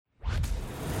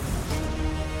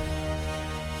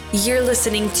You're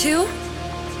listening to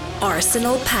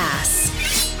Arsenal Pass,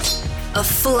 a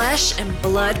flesh and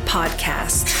blood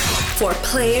podcast for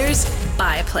players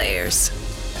by players.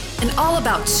 And all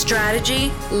about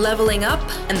strategy, leveling up,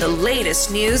 and the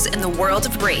latest news in the world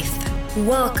of Wraith.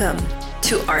 Welcome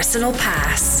to Arsenal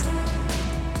Pass.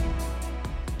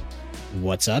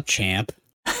 What's up, champ?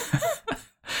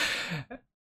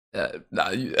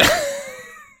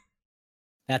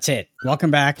 That's it.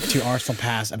 Welcome back to Arsenal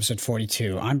Pass, episode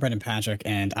 42. I'm Brendan Patrick,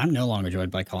 and I'm no longer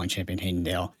joined by calling champion Hayden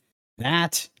Dale.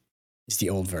 That is the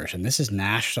old version. This is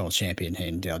national champion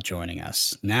Hayden Dale joining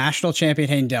us. National champion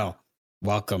Hayden Dale,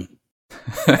 welcome.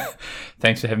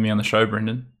 Thanks for having me on the show,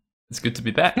 Brendan. It's good to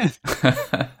be back.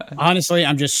 Honestly,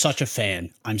 I'm just such a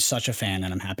fan. I'm such a fan,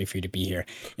 and I'm happy for you to be here.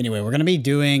 Anyway, we're going to be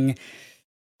doing,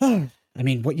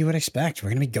 what you would expect. We're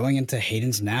going to be going into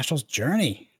Hayden's Nationals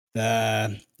journey.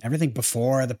 Everything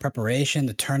before the preparation,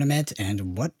 the tournament,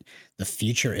 and what the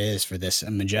future is for this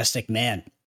majestic man.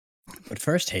 But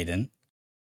first, Hayden,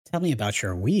 tell me about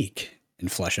your week in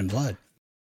Flesh and Blood.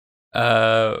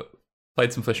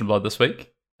 Played some Flesh and Blood this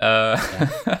week.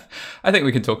 I think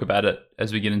we can talk about it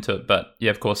as we get into it. But yeah,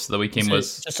 of course, the weekend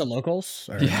was just a locals.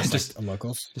 Or yeah, just a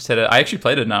locals. I actually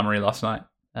played at an armory last night,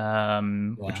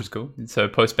 which was cool. So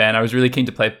post ban, I was really keen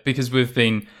to play because we've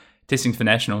been testing for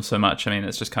nationals so much. I mean,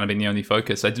 it's just kind of been the only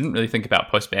focus. I didn't really think about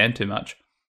post ban too much.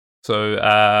 So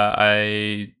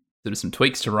I did some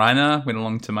tweaks to Reiner. Went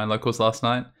along to my locals last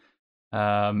night.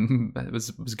 It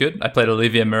was good. I played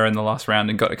Olivia Mirror in the last round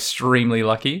and got extremely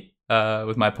lucky.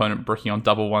 With my opponent bricking on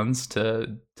double ones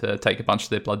to take a bunch of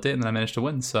their blood debt, and then I managed to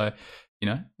win. So,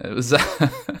 it was,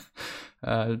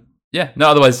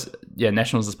 otherwise,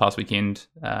 nationals this past weekend.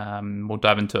 We'll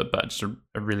dive into it, but just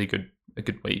a really good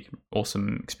week,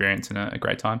 awesome experience, and a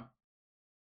great time.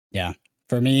 Yeah,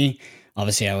 for me,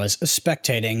 obviously, I was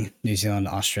spectating New Zealand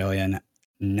Australian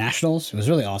nationals. It was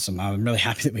really awesome. I'm really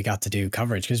happy that we got to do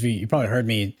coverage because you probably heard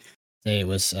me say it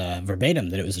was verbatim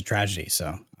that it was a tragedy.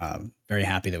 So very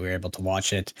happy that we were able to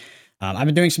watch it. I've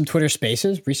been doing some Twitter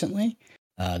Spaces recently.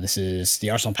 This is the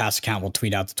Arsenal Pass account. Will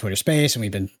tweet out the Twitter Space, and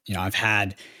we've been, I've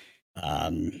had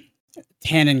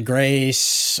Tan and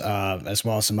Grace, as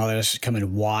well as some others come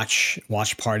and watch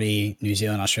party New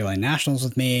Zealand Australian Nationals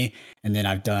with me, and then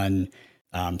I've done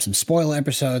some spoiler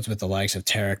episodes with the likes of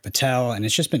Tarek Patel, and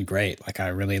it's just been great. Like, I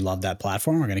really love that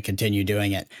platform. We're going to continue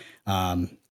doing it.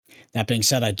 That being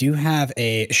said, I do have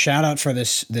a shout out for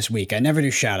this week. I never do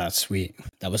shout outs.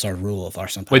 That was our rule of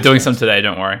Arsenal Pass. We're doing some today.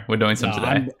 Don't worry. We're doing some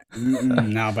today.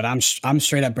 But I'm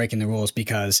straight up breaking the rules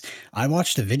because I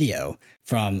watched a video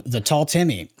from the Tall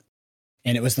Timmy,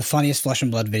 and it was the funniest Flesh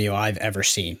and Blood video I've ever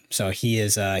seen. So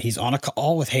he's on a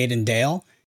call with Hayden Dale,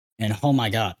 and oh my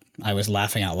God, I was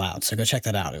laughing out loud. So go check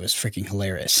that out. It was freaking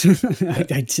hilarious.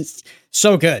 I just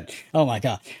so good. Oh my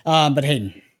God. But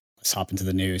Hayden, let's hop into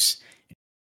the news.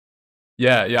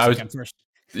 I was first.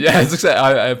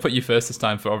 I put you first this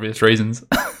time for obvious reasons.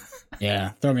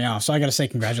 Yeah, throw me off. So I got to say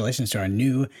congratulations to our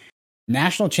new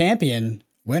national champion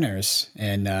winners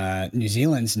in New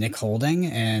Zealand's Nick Holding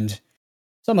and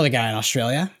some other guy in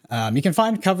Australia. You can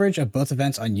find coverage of both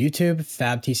events on YouTube.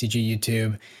 FabTCG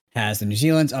YouTube has the New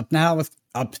Zealand's up now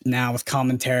with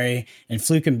commentary, and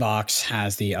Fluke and Box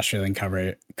has the Australian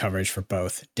coverage for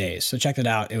both days. So check it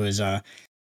out. It was an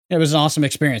awesome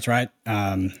experience, right?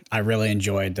 I really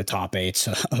enjoyed the top eights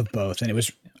of both. And it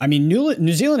was,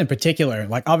 New Zealand in particular,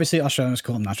 like obviously Australia was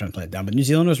cool. I'm not trying to play it down, but New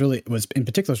Zealand was really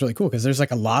cool because there's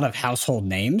like a lot of household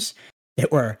names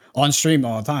that were on stream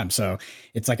all the time. So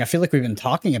it's like, I feel like we've been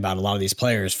talking about a lot of these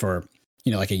players for,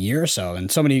 like a year or so. And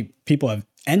so many people have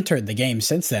entered the game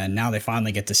since then. Now they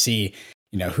finally get to see,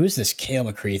 who's this Cale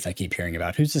McCreath I keep hearing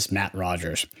about? Who's this Matt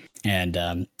Rogers? And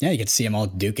you get to see them all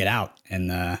duke it out in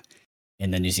the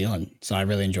New Zealand. So I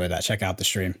really enjoyed that. Check out the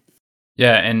stream.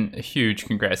 Yeah, and a huge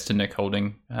congrats to Nick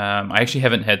Holding. I actually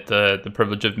haven't had the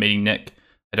privilege of meeting Nick.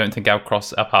 I don't think our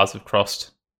paths have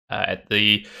crossed at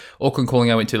the Auckland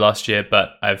calling I went to last year,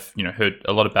 but I've heard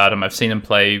a lot about him. I've seen him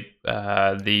play.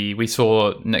 We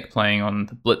saw Nick playing on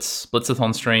the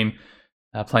Blitzathon stream,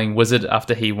 playing Wizard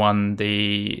after he won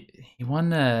a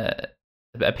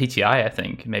PTI, I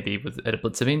think, maybe at a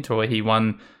Blitz event, or he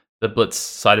won the Blitz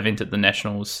side event at the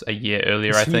Nationals a year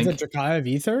earlier, I think. The Drakai of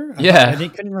Ether? Yeah. I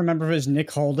couldn't remember if it was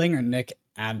Nick Holding or Nick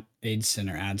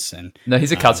Adson. No,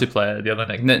 he's a Katsu player, the other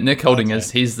Nick. Nick Holding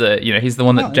he's the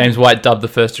one that James White dubbed the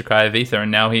first Drakai of Ether,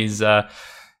 and now he's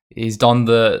donned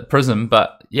the Prism,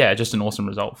 but yeah, just an awesome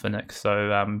result for Nick.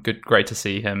 So great to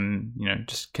see him,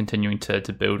 just continuing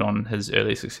to build on his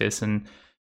early success and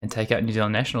take out New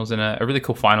Zealand Nationals in a really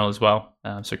cool final as well.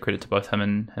 So credit to both him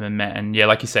and Matt. And yeah,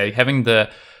 like you say, having the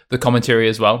commentary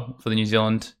as well for the New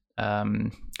Zealand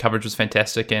Coverage was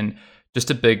fantastic, and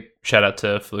just a big shout out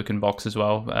to Fluke and Box as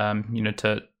well.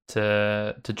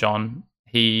 To John.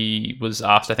 He was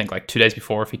asked, I think, like 2 days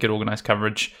before if he could organize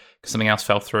coverage because something else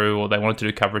fell through or they wanted to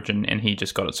do coverage, and he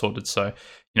just got it sorted. So,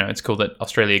 it's cool that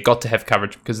Australia got to have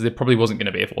coverage because there probably wasn't going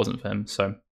to be if it wasn't for him.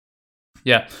 So,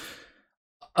 yeah.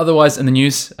 Otherwise, in the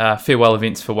news, farewell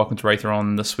events for Welcome to Wraith are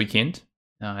on this weekend.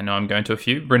 I know I'm going to a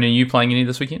few. Brendan, are you playing any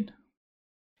this weekend?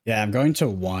 Yeah, I'm going to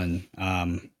one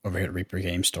over here at Reaper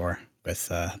Game Store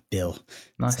with Bill.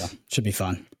 Nice. So, should be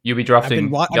fun. You'll be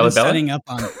drafting Yellow Belly? Setting up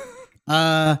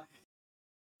on...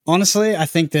 honestly, I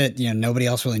think that nobody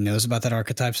else really knows about that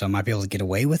archetype, so I might be able to get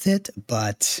away with it.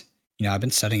 But I've been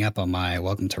setting up on my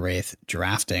Welcome to Wraith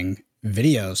drafting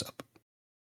videos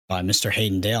by Mr.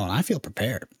 Hayden Dale, and I feel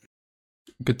prepared.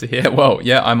 Good to hear. Well,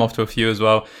 yeah, I'm off to a few as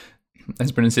well.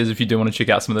 As Brendan says, if you do want to check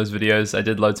out some of those videos, I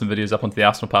did load some videos up onto the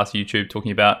Arsenal Pass YouTube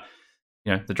talking about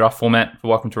the draft format for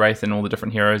Welcome to Wraith and all the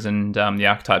different heroes and the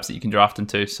archetypes that you can draft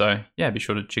into. So yeah, be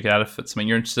sure to check it out if it's something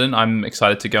you're interested in. I'm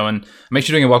excited to go, and I'm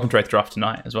actually doing a Welcome to Wraith draft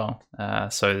tonight as well.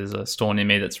 So there's a store near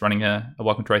me that's running a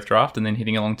Welcome to Wraith draft, and then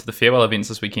heading along to the farewell events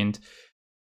this weekend.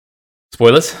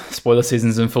 Spoiler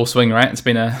season's in full swing, right? It's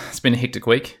been a hectic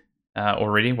week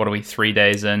already. What are we, 3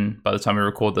 days in by the time we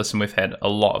record this, and we've had a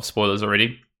lot of spoilers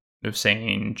already. We've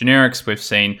seen generics, we've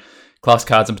seen class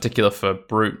cards in particular for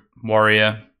Brute,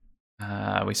 Warrior.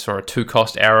 We saw a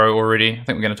 2-cost arrow already. I think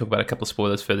we're going to talk about a couple of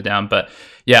spoilers further down. But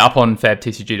yeah, up on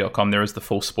fabtcg.com, there is the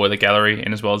full spoiler gallery,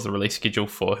 and as well as the release schedule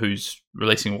for who's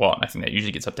releasing what. I think that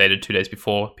usually gets updated 2 days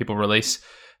before people release,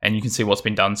 and you can see what's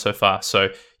been done so far. So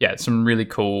yeah, some really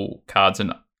cool cards.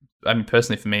 And I mean,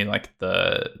 personally for me, like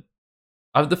the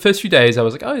first few days, I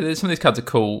was like, oh, some of these cards are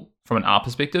cool from an art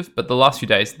perspective. But the last few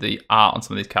days, the art on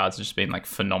some of these cards has just been like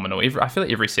phenomenal. I feel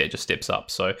like every set just steps up.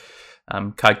 So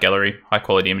card gallery, high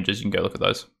quality images, you can go look at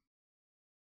those.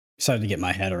 Started to get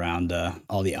my head around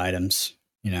all the items,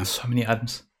 So many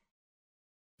items.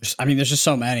 There's just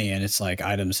so many, and it's like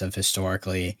items have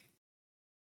historically,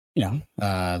 they've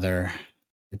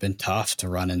been tough to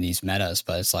run in these metas,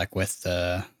 but it's like with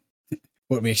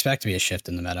what we expect to be a shift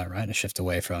in the meta, right? A shift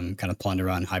away from kind of plunder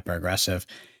run, hyper aggressive.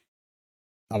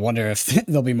 I wonder if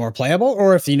they'll be more playable,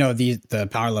 or if the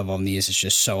power level on these is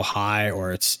just so high,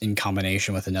 or it's in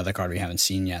combination with another card we haven't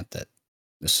seen yet, that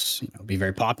this will be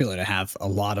very popular to have a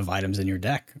lot of items in your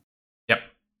deck. Yep,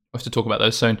 we'll have to talk about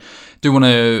those soon. Do want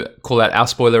to call out our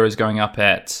spoiler is going up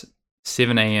at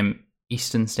 7 a.m.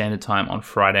 Eastern Standard Time on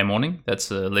Friday morning.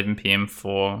 That's 11 p.m.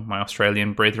 for my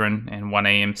Australian brethren, and 1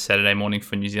 a.m. Saturday morning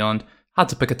for New Zealand. Hard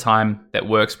to pick a time that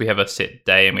works. We have a set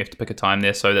day, and we have to pick a time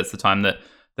there, so that's the time that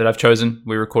I've chosen.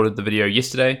 We recorded the video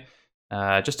yesterday,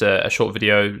 just a short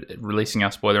video releasing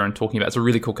our spoiler and talking about it. It's a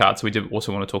really cool card, so we did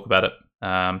also want to talk about it.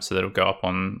 So that'll go up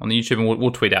on the YouTube, and we'll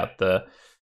tweet out the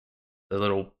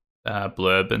little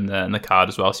blurb in the card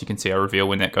as well, so you can see our reveal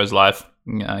when that goes live,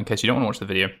 in case you don't want to watch the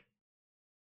video.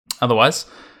 Otherwise,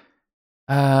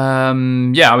 I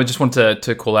would just want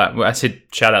to call out. I said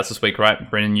shout outs this week, right?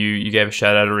 Brendan, you gave a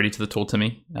shout out already to the Tall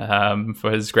Timmy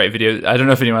for his great video. I don't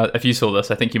know if you saw this.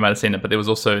 I think you might have seen it, but there was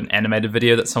also an animated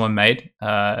video that someone made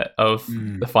of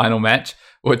the final match,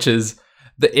 which is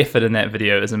the effort in that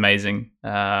video is amazing.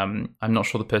 I'm not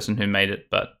sure the person who made it,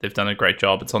 but they've done a great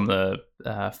job. It's on the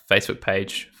Facebook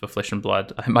page for Flesh and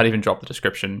Blood. I might even drop the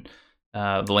description,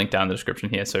 the link down in the description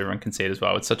here, so everyone can see it as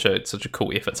well. It's such a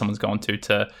cool effort someone's gone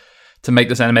to make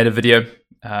this animated video,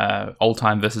 Old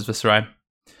Time versus Viserai.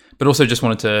 But also just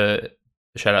wanted to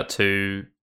shout out to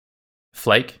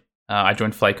Flake. I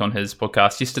joined Flake on his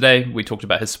podcast yesterday. We talked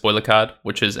about his spoiler card,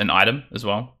 which is an item as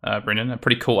well, Brendan. A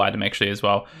pretty cool item actually as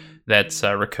well. That's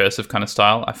recursive kind of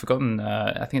style. I've forgotten,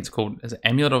 I think it's called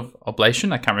Amulet of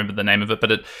Oblation. I can't remember the name of it,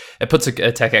 but it puts an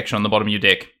attack action on the bottom of your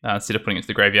deck instead of putting it to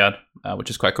the graveyard,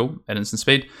 which is quite cool at instant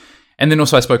speed. And then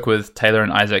also I spoke with Taylor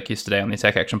and Isaac yesterday on the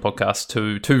Attack Action podcast,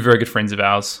 two very good friends of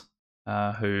ours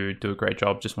who do a great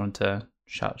job. Just wanted to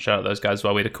shout out those guys as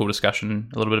well. We had a cool discussion,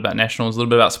 a little bit about Nationals, a little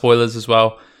bit about spoilers as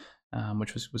well,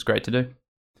 which was great to do.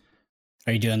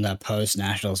 Are you doing the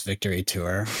post-Nationals victory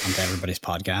tour onto everybody's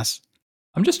podcast?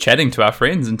 I'm just chatting to our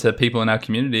friends and to people in our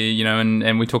community,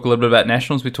 and we talk a little bit about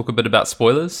Nationals. We talk a bit about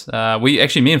spoilers.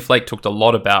 Me and Flake talked a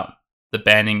lot about the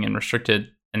banning and restricted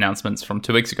announcements from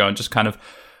 2 weeks ago, and just kind of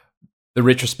the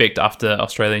retrospect after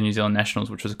Australia and New Zealand Nationals,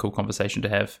 which was a cool conversation to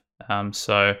have.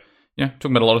 Talking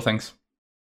about a lot of things.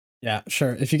 Yeah,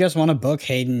 sure. If you guys want to book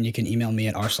Hayden, you can email me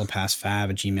at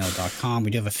arsenalpassfab@gmail.com.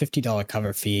 We do have a $50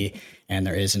 cover fee, and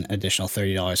there is an additional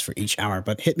 $30 for each hour.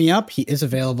 But hit me up. He is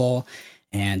available,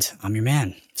 and I'm your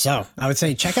man. So I would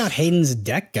say check out Hayden's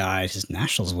deck guide, his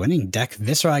Nationals winning deck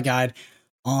Viserai guide.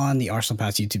 on the Arsenal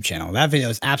Pass YouTube channel. That video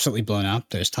is absolutely blown up.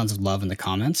 There's tons of love in the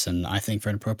comments, and I think for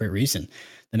an appropriate reason.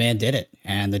 The man did it,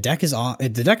 and the deck is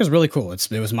really cool. It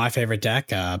was my favorite deck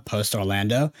post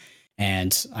Orlando,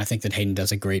 and I think that Hayden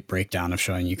does a great breakdown of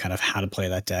showing you kind of how to play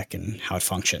that deck and how it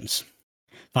functions.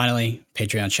 Finally,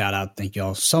 Patreon shout out. Thank you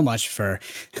all so much for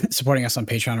supporting us on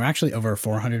Patreon. We're actually over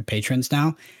 400 patrons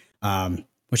now,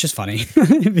 which is funny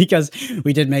because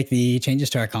we did make the changes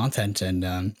to our content,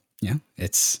 and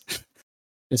it's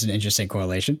an interesting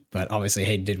correlation, but obviously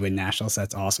Hayden did win nationals. So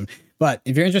that's awesome. But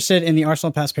if you're interested in the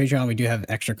Arsenal Pass Patreon, we do have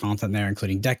extra content there,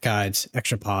 including deck guides,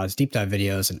 extra pods, deep dive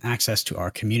videos, and access to our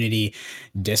community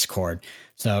Discord.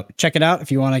 So check it out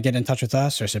if you want to get in touch with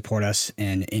us or support us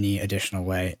in any additional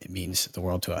way. It means the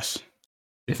world to us.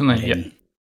 Definitely. Yeah.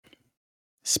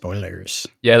 Spoilers.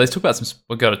 Yeah, let's talk about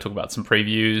we've got to talk about some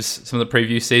previews, some of the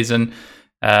preview season.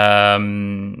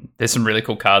 There's some really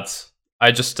cool cards.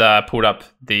 I just pulled up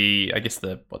the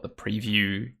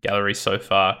preview gallery so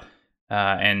far,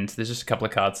 and there's just a couple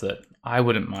of cards that I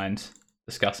wouldn't mind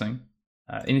discussing.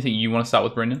 Anything you want to start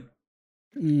with, Brendan?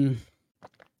 So I'm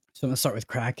going to start with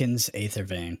Kraken's Aether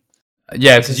Vein.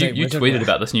 Yeah, because you tweeted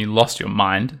about this and you lost your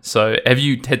mind. So have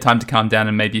you had time to calm down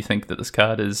and maybe think that this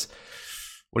card is...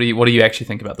 What do you actually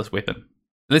think about this weapon?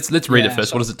 Let's read it first.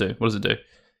 So, what does it do?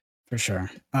 For sure.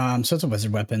 So it's a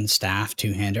wizard weapon, staff,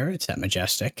 two-hander. It's that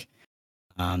majestic.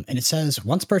 And it says,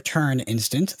 once per turn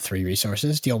instant, 3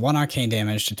 resources, deal 1 arcane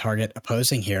damage to target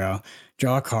opposing hero,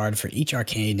 draw a card for each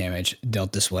arcane damage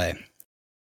dealt this way.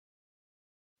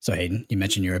 So Hayden, you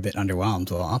mentioned you're a bit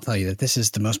underwhelmed. Well, I'll tell you that this is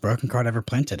the most broken card ever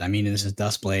printed. I mean, this is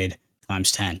Duskblade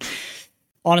times 10.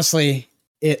 Honestly,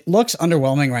 it looks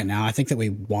underwhelming right now. I think that we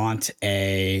want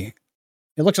It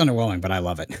looks underwhelming, but I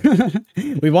love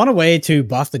it. We want a way to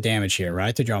buff the damage here,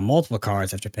 right? To draw multiple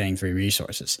cards after paying 3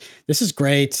 resources. This is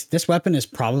great. This weapon is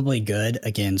probably good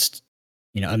against,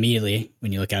 immediately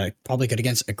when you look at it, probably good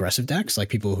against aggressive decks, like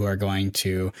people who are going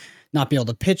to not be able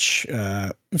to pitch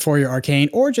for your arcane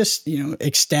or just,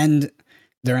 extend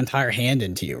their entire hand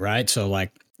into you, right? So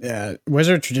like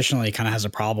Wizard traditionally kind of has a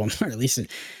problem, or at least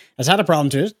it has had a problem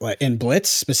too, like in Blitz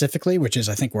specifically, which is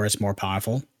I think where it's more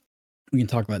powerful. We can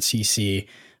talk about CC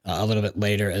a little bit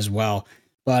later as well.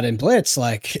 But in Blitz,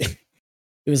 like, it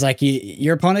was like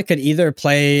your opponent could either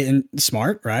play in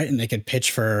smart, right? And they could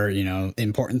pitch for,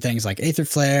 important things like Aether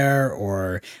Flare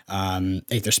or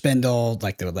Aether Spindle,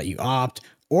 like they would let you opt,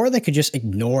 or they could just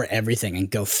ignore everything and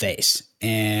go face.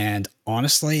 And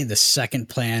honestly, the second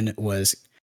plan was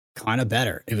kind of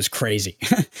better. It was crazy.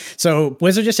 So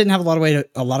Wizard just didn't have a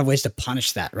lot of ways to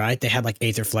punish that, right? They had like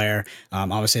Aether Flare.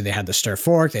 Obviously they had the Stir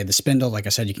Fork, they had the Spindle. Like I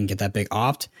said, you can get that big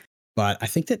opt. But I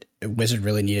think that Wizard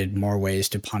really needed more ways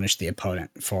to punish the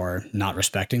opponent for not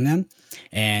respecting them.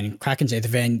 And Kraken's Aether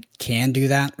Vein can do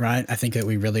that, right? I think that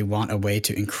we really want a way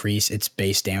to increase its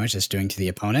base damage it's doing to the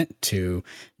opponent to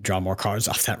draw more cards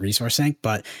off that resource sink.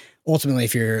 But ultimately,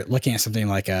 if you're looking at something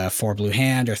like a 4 blue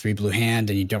hand or 3 blue hand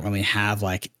and you don't really have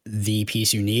like the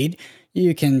piece you need,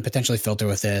 you can potentially filter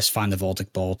with this, find the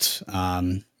Voltic Bolt,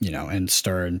 and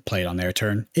stir and play it on their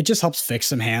turn. It just helps fix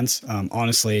some hands.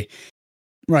 Honestly,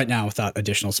 right now, without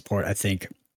additional support, I think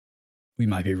we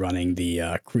might be running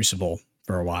the Crucible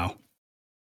for a while.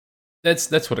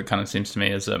 That's what it kind of seems to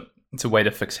me as it's a way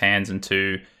to fix hands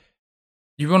into...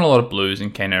 You run a lot of blues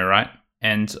in Kano, right?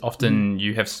 And often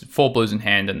you have 4 blues in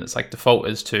hand, and it's like default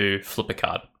is to flip a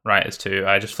card, right? Is to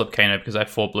I just flip Kano because I have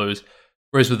 4 blues.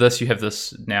 Whereas with this, you have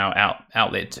this now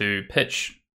outlet to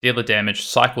pitch, deal the damage,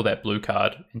 cycle that blue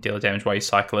card, and deal the damage while you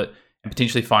cycle it, and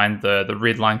potentially find the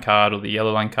red line card or the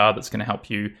yellow line card that's going to help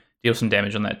you deal some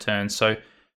damage on that turn. So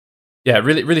yeah,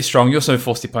 really, really strong. You also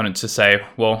force the opponent to say,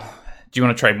 well, do you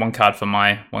want to trade 1 card for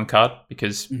my 1 card?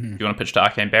 Because you want to pitch to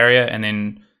Arcane Barrier, and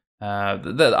then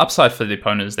the upside for the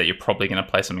opponent is that you're probably going to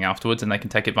play something afterwards and they can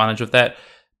take advantage of that.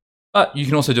 But you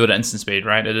can also do it at instant speed,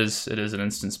 right? It is an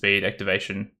instant speed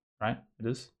activation, right? It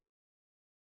is.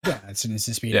 Yeah, it's an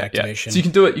instant speed activation. So you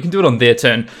can do it on their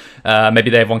turn. Maybe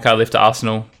they have 1 card left to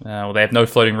Arsenal, or they have no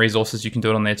floating resources. You can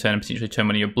do it on their turn and potentially turn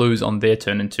one of your blues on their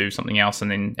turn into something else,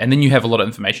 and then you have a lot of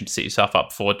information to set yourself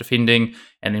up for defending,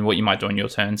 and then what you might do on your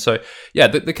turn. So yeah,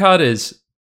 the card is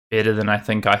better than I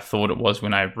think I thought it was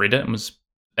when I read it,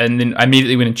 and then I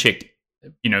immediately went and checked,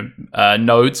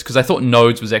 nodes, because I thought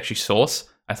nodes was actually source.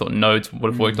 I thought nodes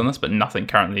would have worked on this, but nothing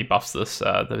currently buffs this.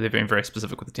 They've been very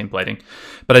specific with the templating,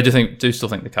 but I do still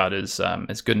think the card is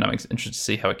good, and I'm interested to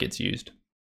see how it gets used.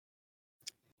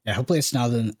 Yeah, hopefully it's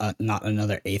not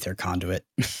another Aether conduit.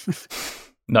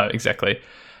 No, exactly.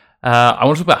 I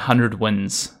want to talk about 100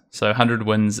 Wins. So 100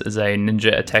 Wins is a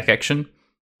ninja attack action.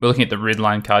 We're looking at the red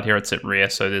line card here. It's at rare,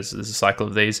 so there's a cycle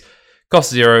of these.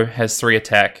 Cost 0, has 3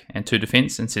 attack and 2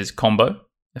 defense, and says combo.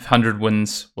 If 100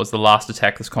 wins was the last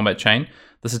attack this combat chain,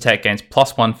 this attack gains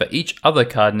 +1 for each other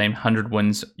card named 100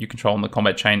 wins you control in the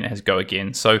combat chain. It has go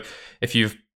again. So if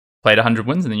you've played 100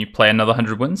 wins and then you play another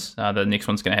 100 wins, the next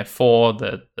one's going to have 4,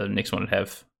 the next one would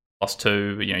have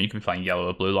 +2. You can be playing yellow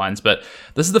or blue lines, but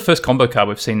this is the first combo card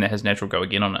we've seen that has natural go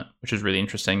again on it, which is really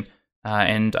interesting.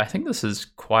 And I think this is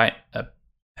quite a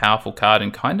powerful card,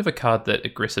 and kind of a card that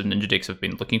aggressive ninja decks have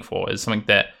been looking for, is something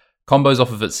that combos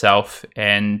off of itself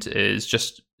and is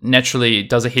just naturally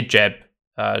does a head jab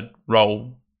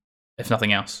roll, if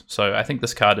nothing else. So I think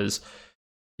this card is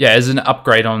an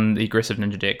upgrade on the aggressive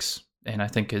ninja decks, and I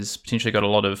think has potentially got a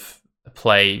lot of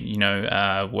play.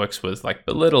 Works with like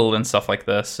Belittle and stuff like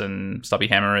this, and Stubby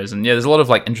Hammerers, and there's a lot of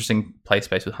like interesting play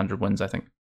space with 100 wins, I think.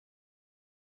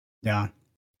 Yeah.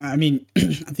 I mean, I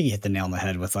think you hit the nail on the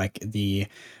head with like the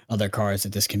other cards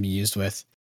that this can be used with.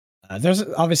 There's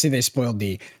obviously, they spoiled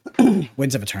the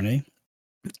Winds of Eternity,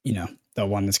 the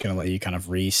one that's going to let you kind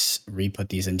of re-put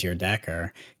these into your deck,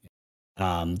 or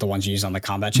the ones you use on the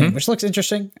combat chain, which looks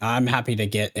interesting. I'm happy to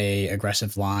get a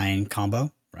aggressive line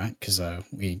combo, right? Because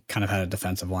we kind of had a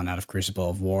defensive one out of Crucible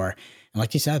of War. And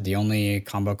like you said, the only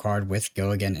combo card with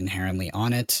Go Again inherently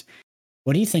on it.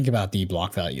 What do you think about the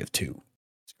block value of 2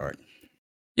 this card?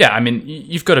 Yeah, I mean,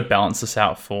 you've got to balance this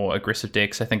out for aggressive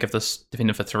decks. I think if this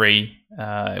defended for 3,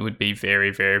 it would be very,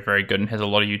 very, very good and has a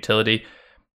lot of utility.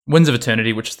 Winds of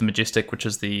Eternity, which is the Majestic, which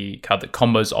is the card that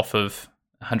combos off of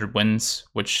 100 wins,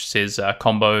 which says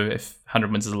combo if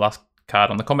 100 wins is the last card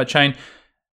on the combat chain.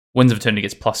 Winds of Eternity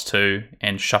gets +2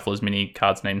 and shuffle as many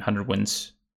cards named 100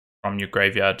 wins from your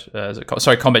graveyard,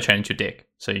 combat chain into your deck.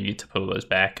 So you get to pull those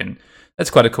back, and that's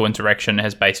quite a cool interaction. It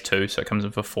has base 2, so it comes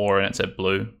in for 4, and it's a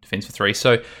blue, defense for 3.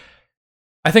 So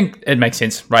I think it makes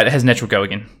sense, right? It has natural go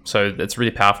again, so it's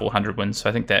really powerful, 100 wins. So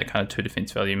I think that kind of 2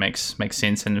 defense value makes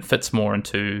sense, and it fits more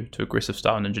into aggressive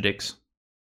style ninja decks.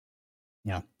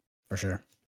 Yeah, for sure.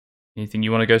 Anything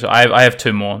you want to go to? I have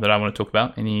 2 more that I want to talk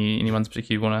about. Any ones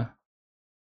particularly you want to?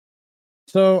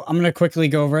 So I'm going to quickly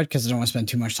go over it because I don't want to spend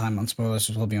too much time on spoilers.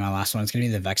 This will be my last one. It's going to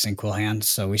be the Vexing Quill Hand.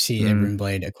 So we see a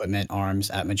Runeblade equipment arms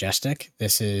at Majestic.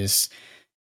 This is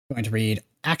going to read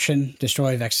action,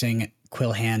 destroy Vexing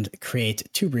Quill Hand, create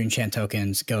 2 Runechant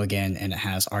tokens, go again, and it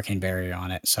has Arcane Barrier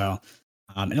on it. So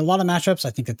in a lot of matchups, I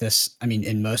think that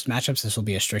in most matchups, this will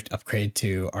be a strict upgrade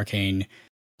to Arcane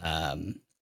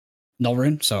Null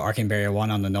Rune. So Arcane Barrier 1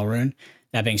 on the Null Rune.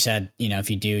 That being said, if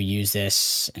you do use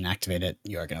this and activate it,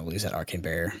 you are going to lose that Arcane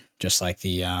Barrier, just like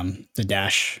the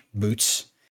dash boots.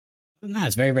 No,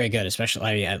 it's very, very good,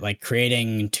 especially like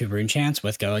creating 2 Runechants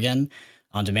with Go Again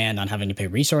on demand, not having to pay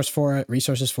resources for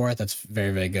it. That's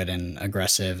very, very good in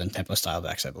aggressive and tempo style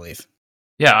decks, I believe.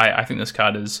 Yeah, I think this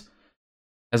card has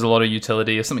a lot of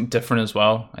utility. It's something different as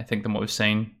well, I think, than what we've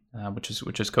seen, which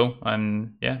is cool.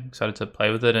 I'm excited to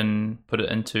play with it and put it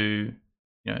into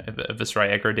a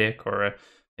Viscerai aggro deck or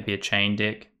maybe a chain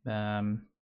deck.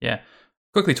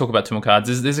 Quickly talk about 2 more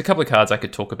cards. There's a couple of cards I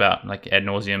could talk about like ad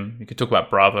nauseum. You could talk about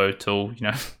Bravo Tool,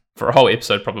 for a whole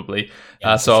episode probably.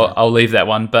 Yeah, so sure. I'll leave that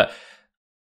one. But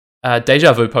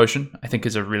Deja Vu Potion I think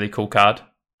is a really cool card.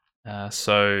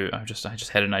 So I just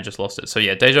had it and I just lost it. So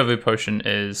yeah, Deja Vu Potion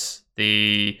is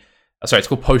it's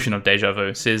called Potion of Deja Vu.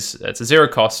 It says it's a 0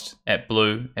 cost at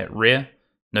blue at rare,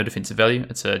 no defensive value.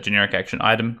 It's a generic action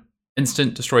item.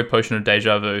 Instant, destroy Potion of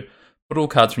Deja Vu. Put all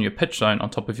cards from your pitch zone on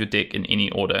top of your deck in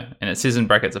any order. And it says in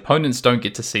brackets, opponents don't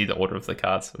get to see the order of the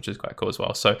cards, which is quite cool as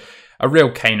well. So a real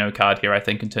Kano card here, I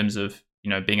think, in terms of,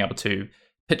 being able to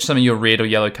pitch some of your red or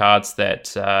yellow cards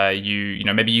that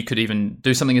maybe you could even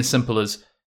do something as simple as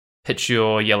pitch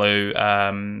your yellow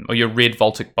or your red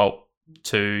Voltic Bolt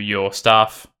to your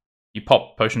staff. You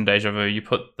pop Potion of Deja Vu, you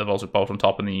put the Voltic Bolt on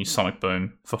top, and then you Sonic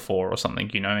Boom for 4 or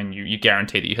something, and you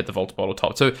guarantee that you hit the Voltic Bolt on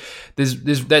top. So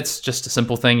that's just a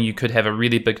simple thing. You could have a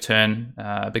really big turn,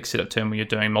 a big setup turn where you're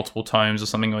doing multiple tomes or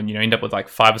something, and end up with like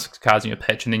 5 or 6 cards in your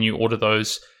pitch, and then you order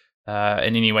those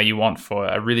in any way you want for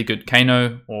a really good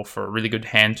Kano or for a really good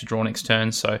hand to draw next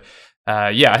turn. So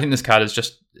I think this card is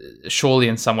just surely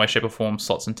in some way, shape, or form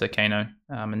slots into Kano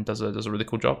and does a really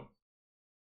cool job.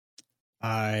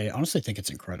 I honestly think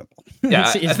it's incredible. Yeah,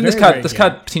 I think this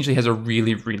card potentially has a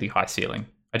really, really high ceiling.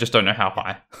 I just don't know how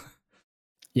high.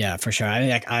 Yeah, for sure.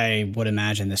 I would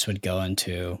imagine this would go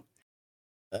into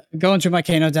my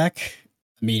Kano deck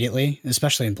immediately,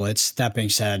 especially in Blitz. That being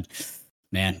said,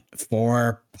 man,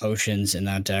 4 potions in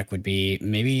that deck would be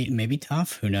maybe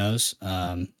tough. Who knows?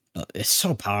 It's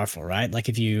so powerful, right? Like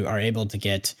if you are able to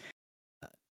get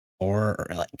 4,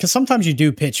 because sometimes you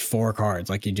do pitch 4 cards,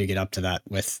 like you do get up to that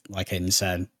with, like Hayden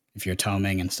said, if you're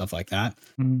toming and stuff like that.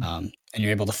 Mm. And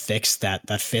you're able to fix that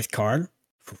 5th card.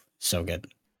 So good.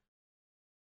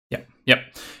 Yep.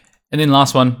 And then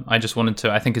last one I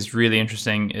think is really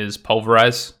interesting is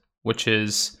Pulverize, which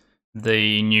is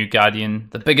the new Guardian,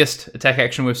 the biggest attack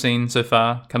action we've seen so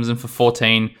far. Comes in for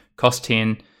 14, costs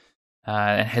 10.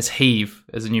 It has Heave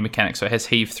as a new mechanic, so it has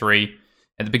Heave 3.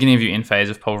 At the beginning of your end phase,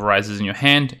 if Pulverize is in your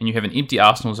hand and you have an empty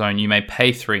arsenal zone, you may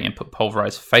pay 3 and put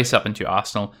Pulverize face up into your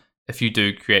arsenal. If you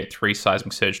do, create 3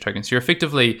 Seismic Surge tokens. So you're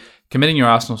effectively committing your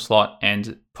arsenal slot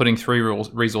and putting 3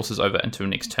 resources over into a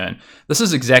next turn. This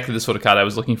is exactly the sort of card I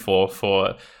was looking for.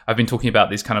 I've been talking about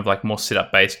these kind of like more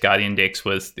setup-based Guardian decks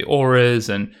with the auras,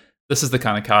 and this is the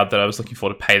kind of card that I was looking for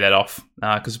to pay that off.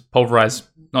 Because Pulverize,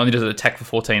 not only does it attack for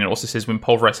 14, it also says when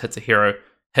Pulverize hits a hero,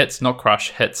 not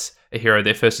crush, hits a hero,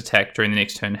 their first attack during the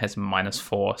next turn has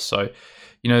 -4. So,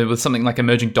 with something like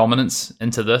Emerging Dominance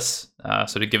into this,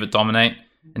 so to give it Dominate,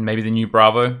 and maybe the new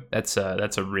Bravo, that's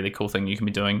a really cool thing you can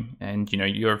be doing. And,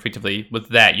 you're effectively, with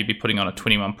that, you'd be putting on a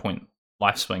 21-point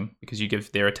life swing because you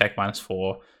give their attack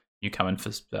 -4, you come in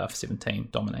for 17,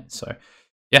 Dominate. So,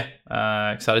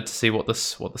 yeah, excited to see what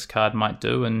this card might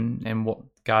do and what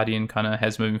Guardian kind of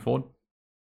has moving forward.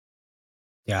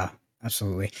 Yeah,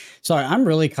 absolutely. Sorry, I'm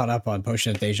really caught up on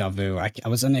Potion of Deja Vu. I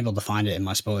was unable to find it in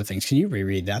my spoiler things. Can you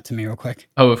reread that to me real quick?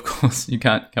 Oh, of course. You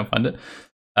can't find it.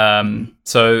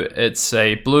 So it's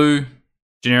a blue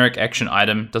generic action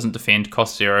item, doesn't defend,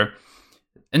 cost 0.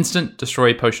 Instant,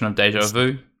 destroy Potion of Deja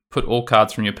Vu. Put all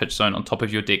cards from your pitch zone on top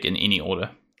of your deck in any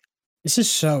order. This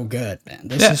is so good, man.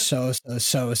 This is so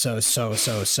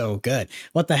good.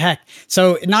 What the heck?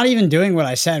 So not even doing what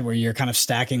I said, where you're kind of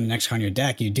stacking the next card on your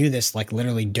deck. You do this like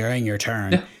literally during your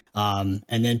turn, and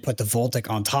then put the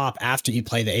Voltic on top after you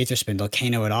play the Aether Spindle,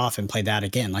 Kano it off, and play that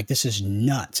again. Like, this is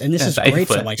nuts, and this is great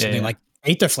for like something like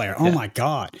Aether Flare. Oh my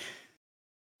god!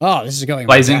 Oh, this is going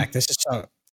Blazing. Back. This is so.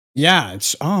 Yeah,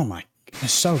 it's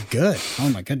so good. Oh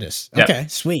my goodness. Okay,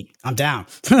 sweet. I'm down.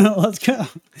 Let's go.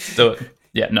 Let's do it.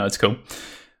 Yeah, no, it's cool.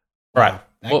 All right.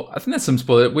 Well, I think that's some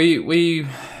spoiler. We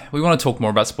want to talk more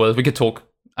about spoilers. We could talk,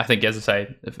 I think, as I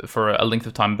say, for a length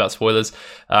of time about spoilers.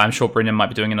 I'm sure Brendan might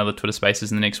be doing another Twitter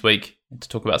Spaces in the next week to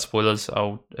talk about spoilers.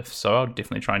 I'll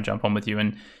definitely try and jump on with you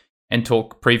and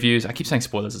talk previews. I keep saying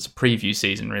spoilers. It's a preview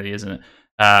season, really, isn't it?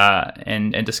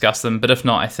 And discuss them. But if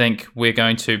not, I think we're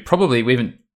going to probably, we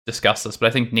haven't discussed this, but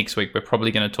I think next week we're probably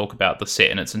going to talk about the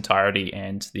set in its entirety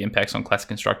and the impacts on Classic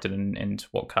Constructed and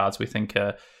what cards we think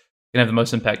are going to have the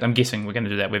most impact. I'm guessing we're going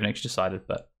to do that. We haven't actually decided,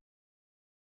 but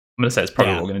I'm going to say it's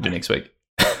probably what we're going to do next week.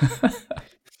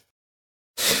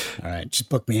 All right, just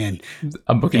book me in.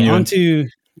 I'm booking you onto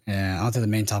the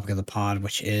main topic of the pod,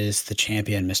 which is the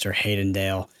champion, Mr. Hayden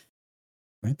Dale.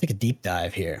 We're going to take a deep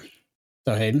dive here.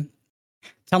 So, Hayden,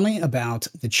 tell me about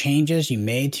the changes you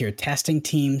made to your testing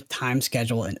team, time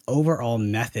schedule, and overall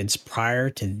methods prior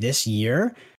to this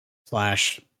year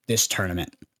 / this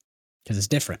tournament, because it's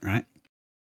different, right?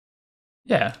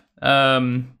 Yeah.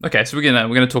 Okay. So we're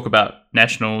gonna talk about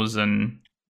nationals and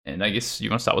I guess you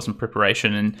want to start with some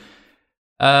preparation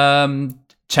and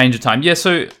change of time. Yeah.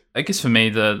 So I guess for me,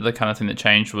 the kind of thing that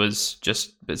changed was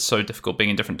just it's so difficult being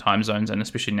in different time zones, and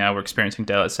especially now we're experiencing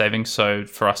daylight savings. So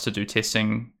for us to do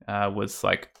testing with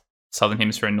like Southern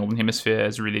Hemisphere and Northern Hemisphere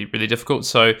is really, really difficult.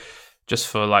 So just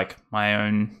for like my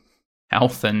own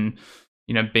health and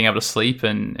being able to sleep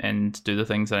and do the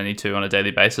things that I need to on a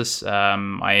daily basis,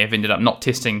 I have ended up not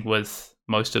testing with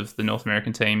most of the North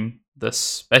American team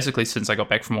this basically since I got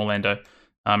back from Orlando,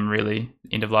 really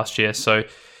end of last year. So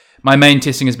my main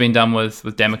testing has been done with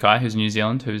Damakai, who's in New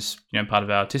Zealand, who's part of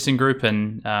our testing group,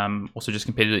 and also just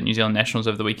competed at New Zealand Nationals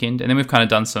over the weekend. And then we've kind of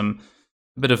done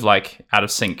a bit of like out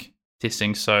of sync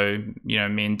testing. So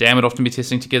me and Dan would often be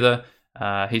testing together.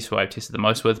 He's who I've tested the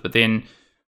most with. But then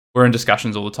we're in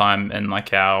discussions all the time in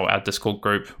like our Discord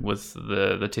group with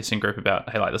the testing group about,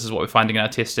 hey, like this is what we're finding in our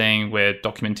testing. We're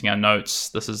documenting our notes.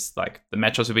 This is like the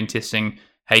matchups we've been testing.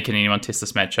 Hey, can anyone test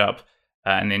this matchup?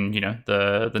 And then,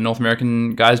 the North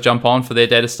American guys jump on for their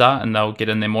day to start, and they'll get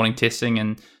in their morning testing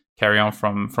and carry on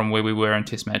from where we were in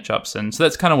test matchups. And so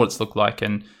that's kind of what it's looked like.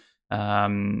 And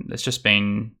it's just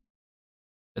been,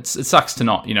 it sucks to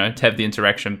not, to have the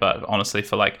interaction, but honestly,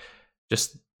 for like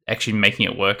just actually making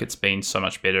it work, it's been so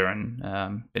much better and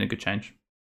been a good change.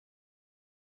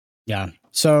 Yeah.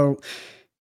 So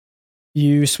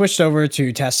you switched over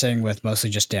to testing with mostly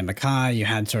just Damakai. You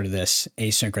had sort of this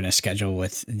asynchronous schedule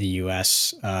with the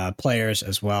US players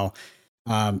as well.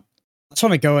 I just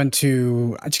want to go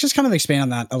into, just kind of expand on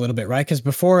that a little bit, right? Because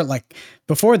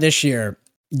before this year,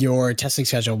 your testing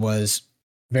schedule was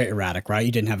very erratic, right?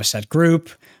 You didn't have a set group,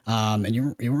 and you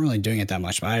weren't really doing it that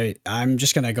much. But I'm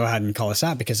just going to go ahead and call this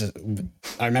out because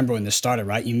I remember when this started,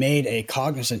 right? You made a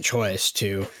cognizant choice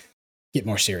to get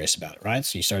more serious about it, right?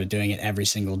 So you started doing it every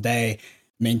single day,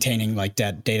 maintaining like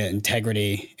data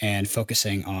integrity and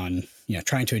focusing on,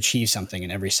 trying to achieve something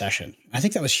in every session. I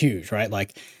think that was huge, right?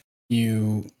 Like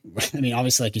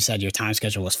obviously, like you said, your time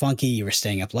schedule was funky. You were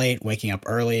staying up late, waking up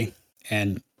early.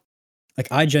 And like,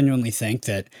 I genuinely think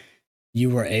that you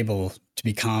were able to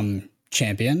become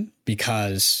champion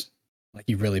because like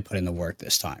you really put in the work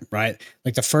this time, right?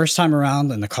 Like the first time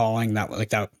around and the calling that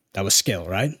was skill,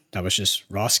 right? That was just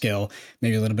raw skill,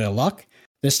 maybe a little bit of luck.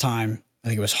 This time, I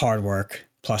think it was hard work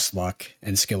plus luck,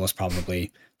 and skill was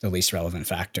probably the least relevant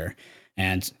factor.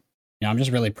 And I'm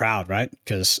just really proud, right?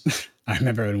 Because I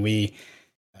remember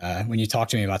when you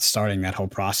talked to me about starting that whole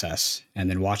process and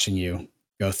then watching you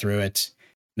go through it,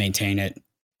 maintain it,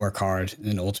 work hard, and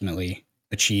then ultimately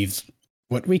achieve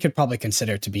what we could probably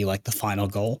consider to be like the final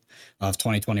goal of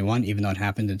 2021, even though it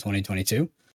happened in 2022.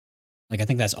 Like, I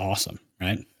think that's awesome,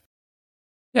 right?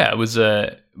 Yeah, it was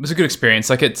a good experience.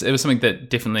 Like it was something that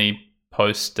definitely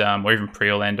post or even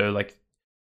pre-Orlando, like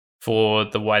for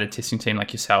the wider testing team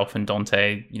like yourself and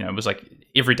Dante, it was like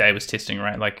every day was testing,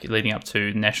 right? Like leading up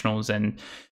to nationals and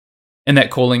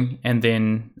that calling, and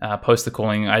then post the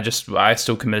calling, I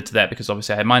still committed to that because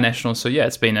obviously I had my nationals. So yeah,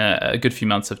 it's been a good few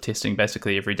months of testing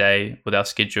basically every day with our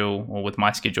schedule, or with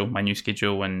my schedule, my new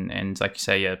schedule, and like you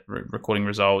say, yeah, recording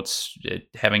results,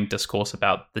 having discourse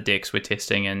about the decks we're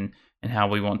testing and how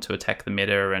we want to attack the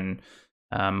meta, and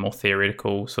more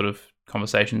theoretical sort of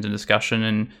conversations and discussion.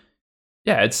 And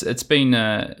yeah, it's been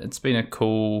an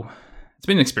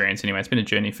experience anyway. It's been a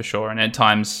journey for sure, and at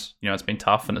times it's been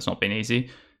tough and it's not been easy.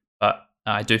 But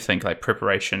I do think like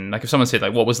preparation, like if someone said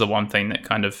like what was the one thing that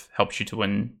kind of helped you to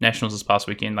win nationals this past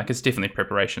weekend, like it's definitely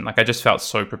preparation. Like I just felt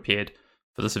so prepared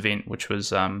for this event, which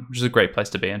was a great place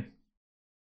to be in.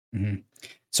 Mm-hmm.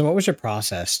 So what was your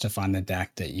process to find the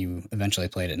deck that you eventually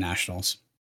played at nationals?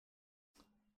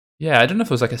 Yeah, I don't know if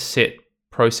it was like a set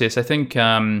process. I think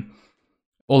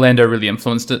Orlando really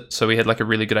influenced it. So we had like a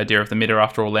really good idea of the meta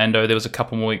after Orlando. There was a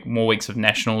couple more weeks of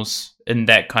nationals in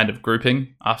that kind of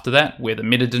grouping after that, where the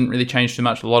meta didn't really change too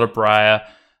much. A lot of Briar.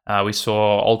 We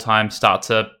saw Oldtime start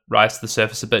to rise to the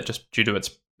surface a bit just due to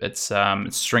its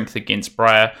strength against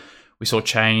Briar. We saw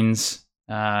Chains,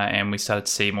 and we started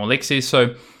to see more Lexies.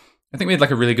 So I think we had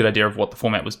like a really good idea of what the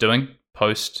format was doing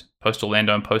post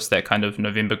Orlando and post that kind of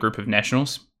November group of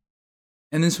nationals.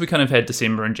 And then so we kind of had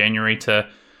December and January to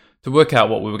work out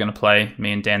what we were going to play,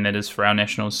 me and Dan, that is, for our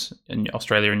nationals in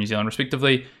Australia and New Zealand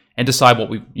respectively, and decide what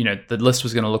the list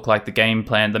was going to look like, the game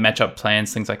plan, the matchup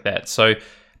plans, things like that. So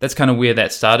that's kind of where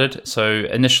that started. So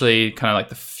initially, kind of like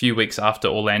the few weeks after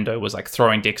Orlando was like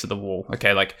throwing decks at the wall.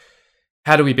 Okay, like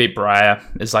how do we beat Briar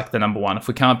is like the number one. If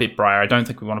we can't beat Briar, I don't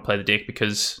think we want to play the deck,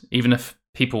 because even if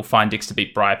people find decks to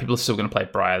beat Briar, people are still going to play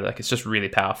Briar. Like it's just really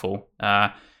powerful.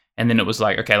 And then it was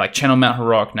like, okay, like Channel Mount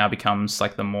Heroic now becomes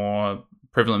like the more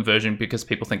prevalent version because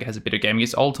people think it has a better game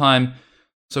against Oldtime.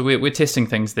 So we're testing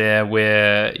things there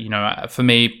where, for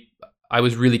me, I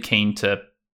was really keen to,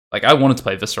 like, I wanted to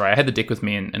play Viserai. I had the deck with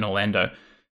me in Orlando.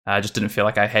 I just didn't feel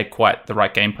like I had quite the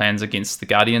right game plans against the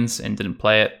Guardians and didn't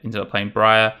play it. Ended up playing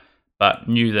Briar, but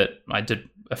knew that I did,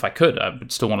 if I could, I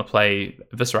would still want to play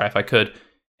Viserai if I could.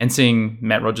 And seeing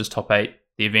Matt Rogers top 8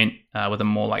 the event with a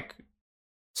more like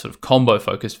sort of combo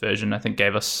focused version, I think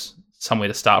gave us somewhere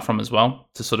to start from as well,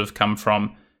 to sort of come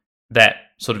from that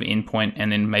sort of endpoint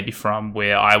and then maybe from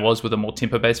where I was with a more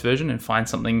tempo-based version and find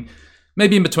something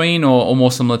maybe in between or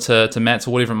more similar to Matt's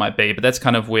or whatever it might be. But that's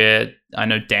kind of where I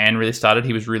know Dan really started.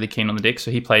 He was really keen on the deck,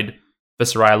 so he played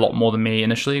Viserai a lot more than me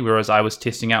initially, whereas I was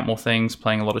testing out more things,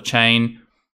 playing a lot of Chain,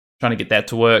 trying to get that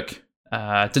to work.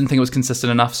 Didn't think it was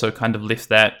consistent enough, so kind of left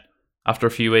that after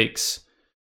a few weeks.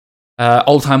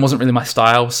 Oldtime wasn't really my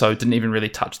style, so didn't even really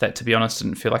touch that, to be honest.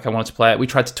 Didn't feel like I wanted to play it. We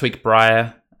tried to tweak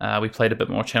Briar. We played a bit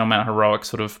more Channel Mount Heroic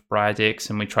sort of Briar decks,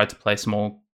 and we tried to play some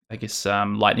more, I guess,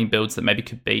 lightning builds that maybe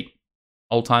could beat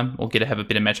Oldtime or have a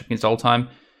better matchup against Oldtime.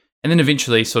 And then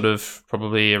eventually, sort of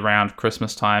probably around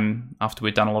Christmas time, after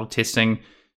we'd done a lot of testing,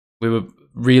 we were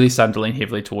really starting to lean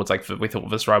heavily towards, like, we thought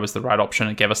Viserai was the right option.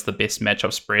 It gave us the best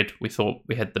matchup spread. We thought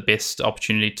we had the best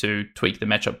opportunity to tweak the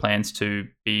matchup plans to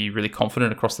be really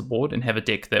confident across the board and have a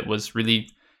deck that was really,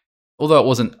 although it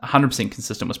wasn't 100%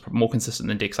 consistent, was more consistent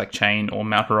than decks like Chain or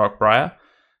Mount Heroic Briar,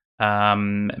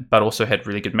 but also had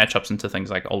really good matchups into things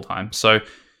like Oldtime. So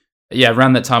yeah,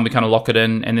 around that time we kind of lock it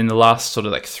in, and then the last sort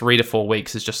of like 3 to 4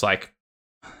 weeks is just like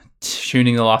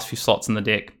tuning the last few slots in the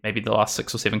deck, maybe the last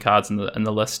 6 or 7 cards in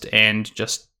the list, and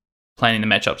just planning the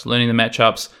matchups, learning the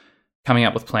matchups, coming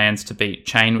up with plans to beat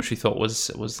Chain, which we thought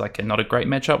was like not a great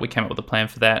matchup. We came up with a plan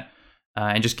for that,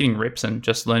 and just getting reps and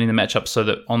just learning the matchup so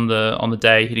that on the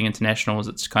day hitting internationals,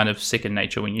 it's kind of second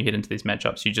nature when you head into these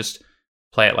matchups. You just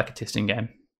play it like a testing game.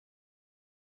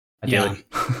 Ideally.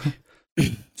 Yeah.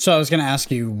 So I was going to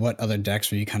ask you what other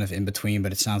decks were you kind of in between,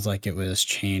 but it sounds like it was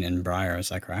Chain and Briar. Is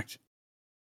that correct?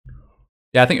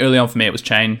 Yeah, I think early on for me it was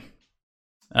Chain.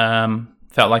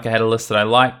 Felt like I had a list that I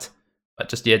liked, but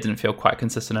just didn't feel quite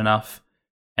consistent enough.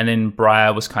 And then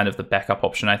Briar was kind of the backup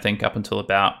option, I think, up until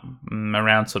about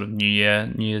around sort of New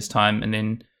Year's time. And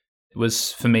then it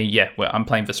was for me, I'm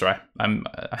playing Viserai. I'm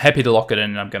happy to lock it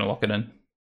in, and I'm going to lock it in.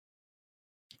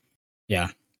 Yeah.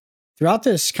 Throughout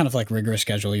this kind of like rigorous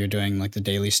schedule you're doing, like the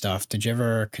daily stuff, did you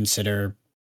ever consider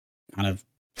kind of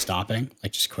stopping,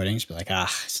 like just quitting, just be like,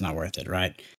 it's not worth it,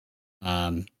 right?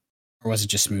 Or was it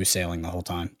just smooth sailing the whole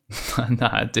time?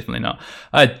 Nah, definitely not.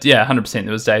 100%.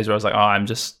 There was days where I was like, I'm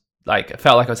just like, I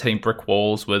felt like I was hitting brick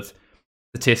walls with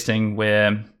the testing,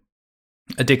 where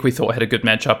a deck we thought had a good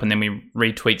matchup, and then we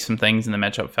retweaked some things and the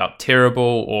matchup felt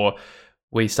terrible, or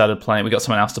we started playing, we got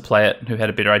someone else to play it who had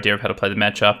a better idea of how to play the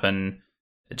matchup, and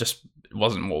it just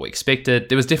wasn't what we expected.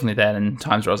 There was definitely that, and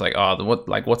times where I was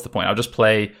like, what's the point? I'll just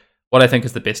play what I think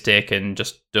is the best deck and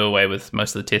just do away with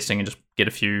most of the testing and just get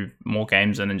a few more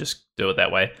games in and just do it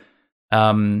that way.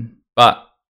 But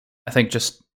I think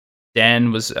just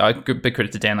Dan was big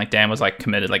credit to Dan. Like Dan was like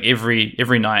committed. Like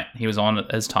every night he was on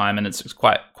at his time, and it's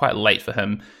quite late for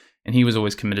him, and he was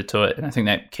always committed to it. And I think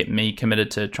that kept me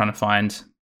committed to trying to find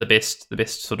the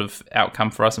best sort of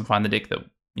outcome for us and find the deck that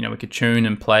we could tune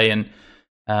and play. And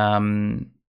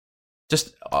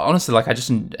just honestly, like I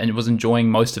was enjoying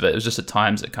most of it. It was just at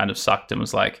times it kind of sucked and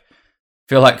was like, I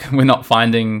feel like we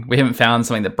haven't found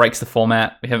something that breaks the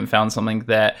format. We haven't found something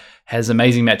that has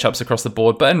amazing matchups across the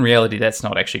board. But in reality, that's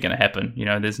not actually going to happen.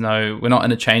 We're not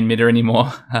in a chain meta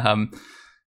anymore.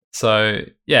 So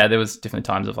yeah, there was definitely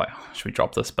times of like, should we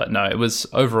drop this? But no, it was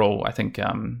overall, I think,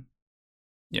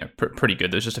 pretty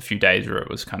good. There's just a few days where it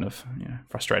was kind of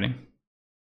frustrating.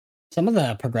 Some of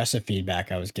the progressive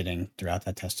feedback I was getting throughout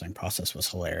that testing process was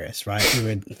hilarious, right? We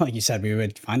would, like you said, we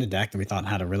would find a deck that we thought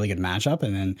had a really good matchup,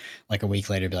 and then like a week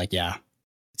later be like, yeah,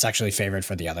 it's actually favored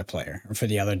for the other player or for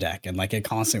the other deck. And like it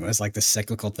constantly was like this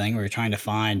cyclical thing where you're trying to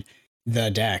find the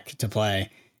deck to play,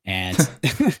 and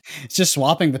it's just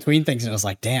swapping between things. And it was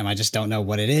like, damn, I just don't know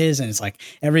what it is. And it's like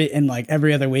every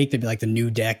other week there'd be like the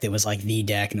new deck that was like the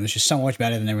deck, and it was just so much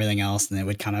better than everything else, and it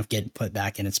would kind of get put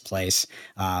back in its place.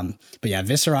 But yeah,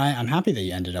 Viserai, I'm happy that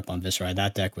you ended up on Viserai.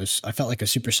 That deck I felt like a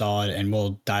super solid, and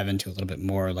we'll dive into a little bit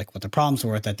more like what the problems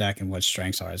were with that deck and what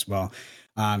strengths are as well.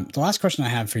 The last question I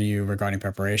have for you regarding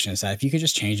preparation is that if you could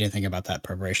just change anything about that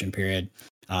preparation period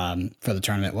for the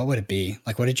tournament, what would it be?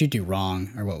 Like, what did you do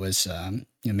wrong, or what was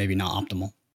maybe not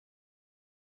optimal?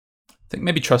 I think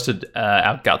maybe trusted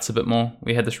our guts a bit more.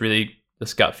 We had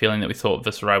this gut feeling that we thought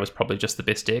Viserai was probably just the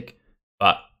best deck,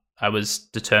 but I was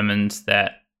determined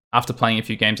that after playing a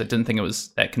few games, I didn't think it was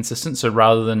that consistent. So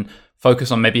rather than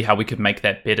focus on maybe how we could make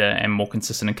that better and more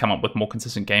consistent and come up with more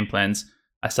consistent game plans,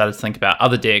 I started to think about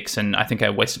other decks, and I think I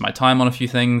wasted my time on a few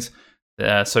things.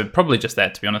 So probably just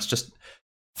that, to be honest, just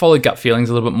follow gut feelings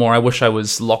a little bit more. I wish I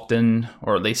was locked in,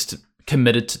 or at least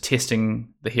committed to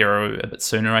testing the hero a bit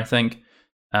sooner, I think.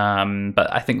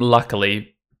 But I think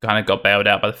luckily kind of got bailed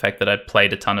out by the fact that I'd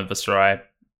played a ton of Viserai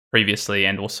previously,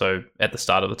 and also at the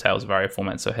start of the Tales of Aria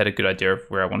format, so I had a good idea of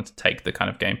where I wanted to take the kind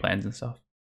of game plans and stuff.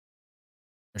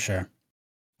 For sure.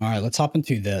 All right, let's hop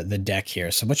into the deck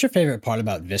here. So what's your favorite part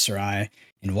about Viserai,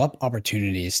 and what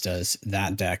opportunities does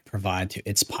that deck provide to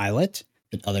its pilot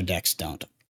that other decks don't?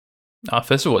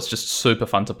 First of all, it's just super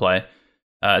fun to play.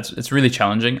 It's really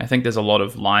challenging. I think there's a lot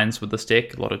of lines with this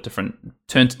deck, a lot of different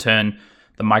turn to turn.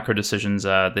 The micro decisions,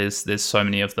 there's so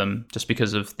many of them, just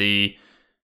because of the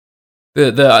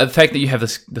fact that you have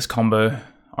this combo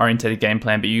oriented game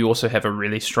plan, but you also have a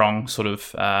really strong sort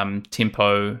of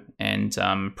tempo and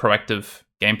proactive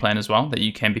game plan as well that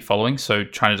you can be following. So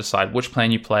trying to decide which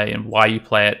plan you play and why you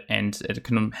play it, and it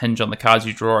can hinge on the cards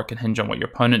you draw. It can hinge on what your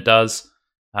opponent does,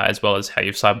 as well as how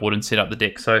you've sideboarded and set up the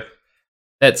deck. So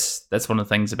that's one of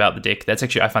the things about the deck. That's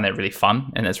actually, I find that really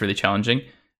fun, and that's really challenging.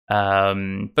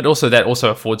 But also that also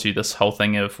affords you this whole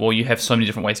thing of, well, you have so many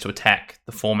different ways to attack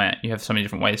the format. You have so many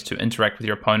different ways to interact with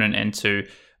your opponent, and to,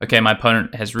 okay, my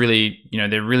opponent has really,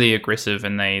 they're really aggressive,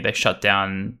 and they shut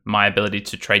down my ability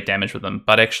to trade damage with them.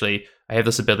 But actually, I have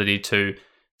this ability to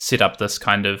set up this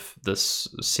kind of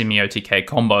semi-OTK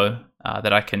combo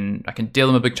that I can deal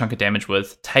them a big chunk of damage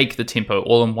with, take the tempo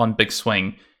all in one big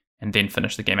swing, and then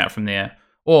finish the game out from there.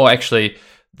 Or actually,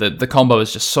 the combo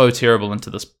is just so terrible into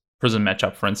this Prism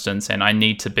matchup, for instance, and I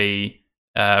need to be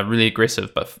really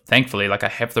aggressive. But thankfully, like I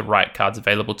have the right cards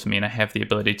available to me, and I have the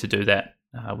ability to do that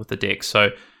with the deck. So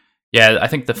yeah, I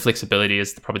think the flexibility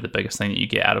is probably the biggest thing that you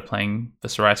get out of playing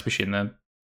Viserai, especially in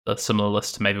the similar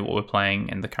list to maybe what we're playing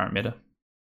in the current meta.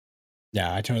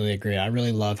 Yeah, I totally agree. I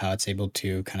really love how it's able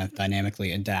to kind of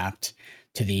dynamically adapt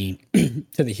to the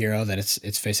to the hero that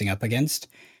it's facing up against.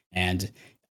 And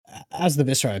as the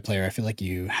Viserai player, I feel like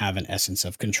you have an essence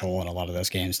of control in a lot of those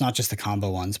games, not just the combo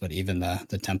ones, but even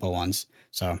the tempo ones.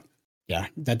 So yeah,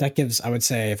 that deck gives, I would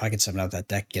say, if I could sum it up, that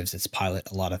deck gives its pilot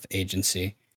a lot of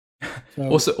agency. So,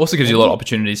 also gives you a lot of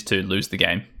opportunities to lose the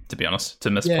game, to be honest,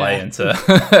 to misplay and to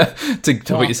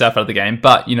put yourself out of the game.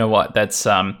 But you know what? That's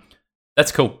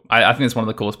cool. I think it's one of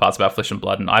the coolest parts about Flesh and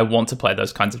Blood, and I want to play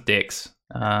those kinds of decks.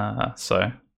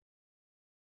 So,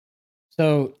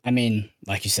 I mean,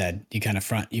 like you said, you kind of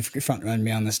front run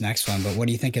me on this next one, but what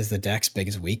do you think is the deck's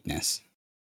biggest weakness?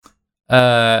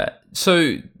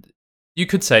 So you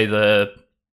could say the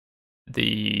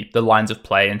lines of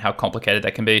play and how complicated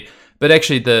that can be, but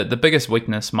actually the biggest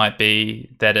weakness might be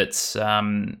that it just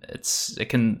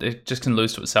can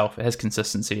lose to itself. It has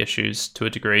consistency issues to a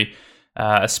degree,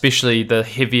 especially the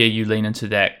heavier you lean into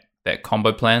that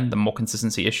combo plan, the more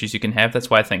consistency issues you can have. That's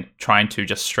why I think trying to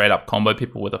just straight up combo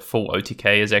people with a full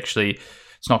OTK is actually,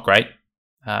 it's not great.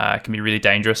 It can be really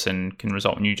dangerous and can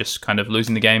result in you just kind of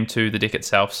losing the game to the deck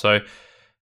itself. So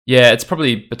yeah, it's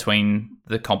probably between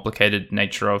the complicated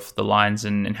nature of the lines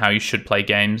and how you should play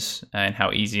games and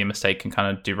how easy a mistake can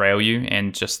kind of derail you,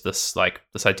 and just this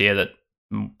idea that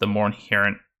the more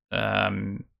inherent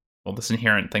this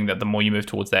inherent thing that the more you move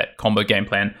towards that combo game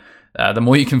plan, the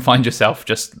more you can find yourself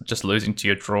just losing to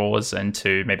your draws and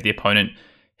to maybe the opponent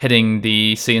hitting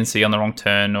the CNC on the wrong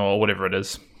turn or whatever it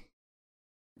is.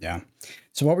 Yeah.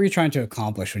 So what were you trying to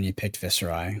accomplish when you picked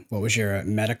Viserai? What was your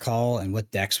meta call, and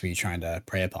what decks were you trying to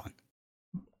prey upon?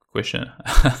 Question.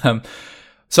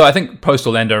 So I think post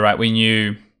Orlando, right? We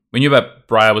knew about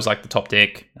Briar was like the top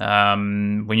deck.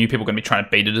 We knew people were going to be trying to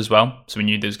beat it as well. So we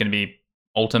knew there was going to be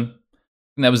Oldhim.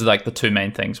 And that was like the two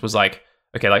main things, was like,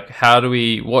 okay, like how do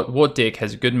we, what deck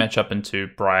has a good matchup into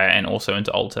Briar and also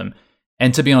into Oldhim?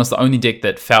 And to be honest, the only deck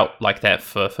that felt like that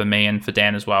for me and for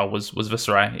Dan as well was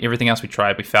Viserai. Everything else we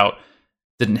tried, we felt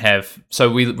didn't have. So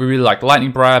we really liked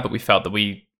Lightning Briar, but we felt that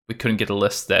we couldn't get a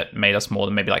list that made us more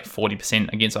than maybe like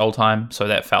 40% against Oldhim. So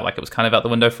that felt like it was kind of out the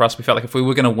window for us. We felt like if we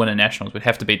were going to win a Nationals, we'd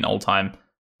have to beat an Oldhim,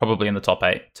 probably in the top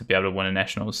 8, to be able to win a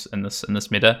Nationals in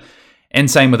this meta. And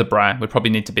same with a Briar. We'd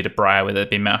probably need to beat a Briar, whether it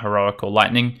be Mount Heroic or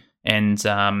Lightning. And,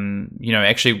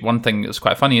 actually one thing that was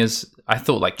quite funny is I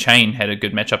thought like Chain had a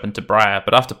good matchup into Briar,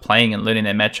 but after playing and learning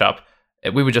their matchup,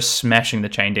 we were just smashing the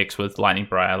Chain decks with Lightning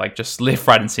Briar, like just left,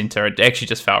 right, and center. It actually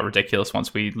just felt ridiculous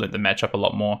once we learned the matchup a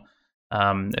lot more.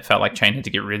 It felt like Chain had to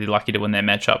get really lucky to win that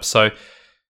matchup. So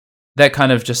that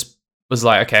kind of just was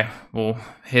like, okay, well,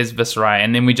 here's Viserai.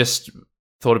 And then we just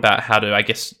thought about how to, I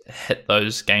guess, hit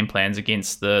those game plans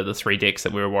against the 3 decks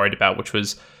that we were worried about, which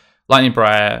was Lightning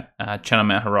Briar, Channel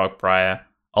Mount Heroic Briar,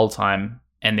 Oldhim,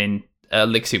 and then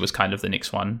Lexi was kind of the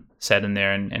next one sat in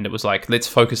there, and it was like, let's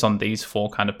focus on these 4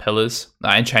 kind of pillars,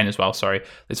 and Chain as well, sorry.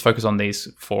 Let's focus on these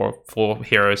four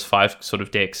heroes, 5 sort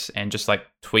of decks, and just like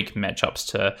tweak matchups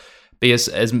to be as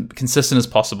consistent as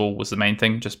possible was the main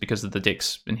thing, just because of the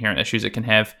deck's inherent issues it can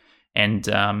have, and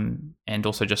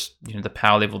also just the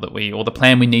power level that or the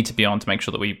plan we need to be on to make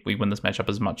sure that we win this matchup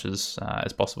as much as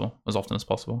possible, as often as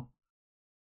possible.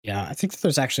 Yeah, I think that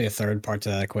there's actually a third part to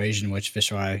that equation, which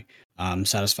Viserai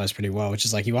satisfies pretty well, which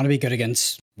is like you want to be good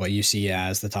against what you see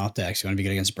as the top decks. You want to be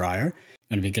good against Briar. You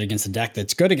want to be good against the deck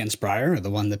that's good against Briar, or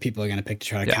the one that people are going to pick to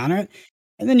try to counter it.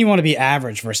 And then you want to be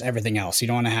average versus everything else. You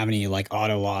don't want to have any like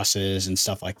auto losses and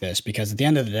stuff like this, because at the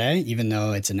end of the day, even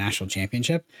though it's a national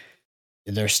championship,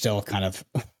 there's still kind of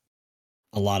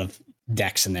a lot of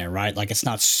decks in there, right? Like it's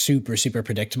not super, super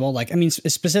predictable. Like, I mean,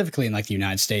 specifically in like the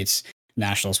United States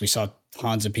Nationals, we saw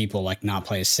tons of people like not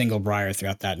play a single Briar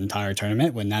throughout that entire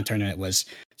tournament, when that tournament was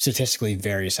statistically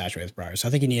very saturated with Briar. So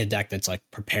I think you need a deck that's like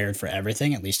prepared for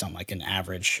everything, at least on like an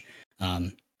average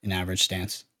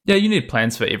stance. Yeah, you need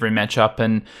plans for every matchup.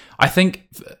 And I think,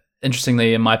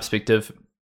 interestingly, in my perspective,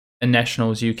 in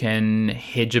Nationals, you can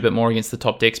hedge a bit more against the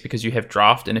top decks because you have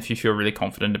draft. And if you feel really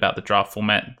confident about the draft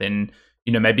format, then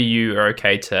maybe you are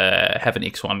okay to have an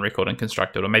X1 record and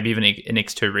Constructed, or maybe even an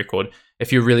X2 record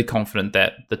if you're really confident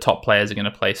that the top players are going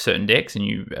to play certain decks, and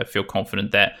you feel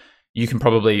confident that you can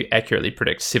probably accurately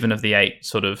predict 7 of the 8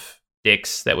 sort of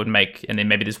decks that would make, and then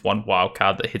maybe there's one wild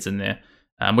card that hits in there,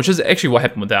 which is actually what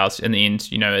happened with ours in the end.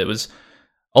 It was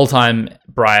Oldhim,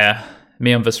 Briar,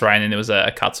 me on Viserai, and then there was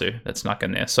a Katsu that snuck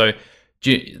in there. So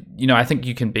I think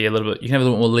you can have a little bit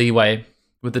more leeway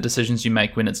with the decisions you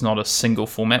make when it's not a single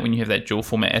format, when you have that dual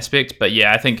format aspect. But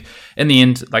yeah, I think in the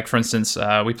end, like for instance,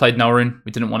 we played Nelrun.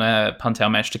 We didn't want to punt our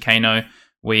match to Kano.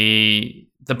 Probably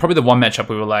the one matchup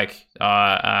we were like,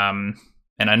 and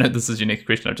I know this is your next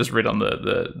question. I've just read on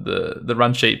the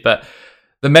run sheet, but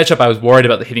the matchup I was worried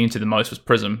about heading into the most was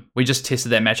Prism. We just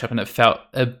tested that matchup and it felt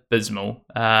abysmal.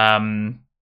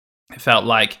 It felt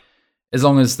like as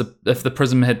long as if the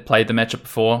Prism had played the matchup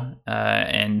before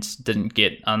and didn't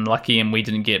get unlucky and we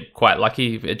didn't get quite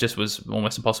lucky, it just was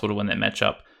almost impossible to win that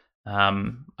matchup.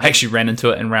 I actually ran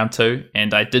into it in round 2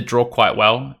 and I did draw quite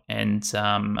well, and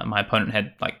my opponent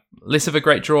had like less of a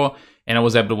great draw and I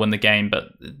was able to win the game. But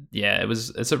yeah,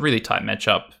 it's a really tight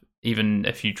matchup, even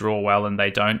if you draw well and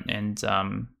they don't, and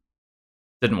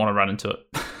didn't want to run into it.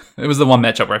 It was the one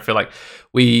matchup where I feel like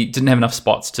we didn't have enough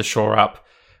spots to shore up.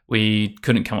 We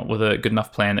couldn't come up with a good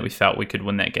enough plan that we felt we could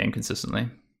win that game consistently.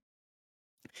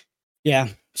 Yeah,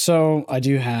 so I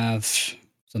do have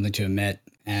something to admit,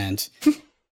 and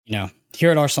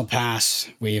here at Arsenal Pass,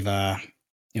 we've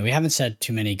we haven't said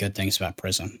too many good things about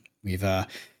Prism. We've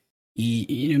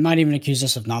you might even accuse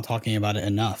us of not talking about it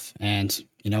enough, and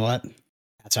you know what?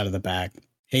 That's out of the bag.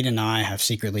 Hayden and I have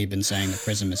secretly been saying that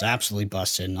Prism is absolutely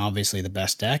busted and obviously the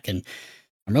best deck, and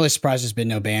I'm really surprised there's been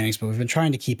no bannings, but we've been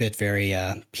trying to keep it very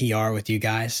PR with you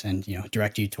guys and,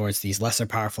 direct you towards these lesser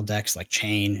powerful decks like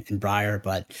Chain and Briar,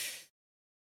 but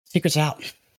secret's out.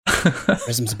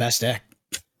 Prism's the best deck.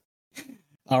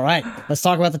 All right, let's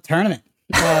talk about the tournament.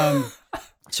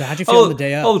 So how'd you feel on the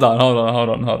day up? Hold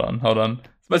on.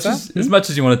 As much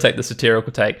as you want to take the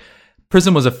satirical take,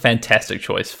 Prism was a fantastic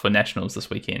choice for Nationals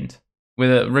this weekend.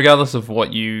 Regardless of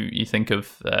what you think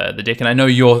of the deck, and I know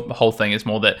your whole thing is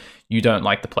more that you don't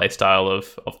like the play style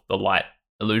of the Light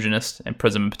Illusionist and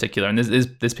Prism in particular, and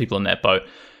there's people in that boat.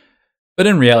 But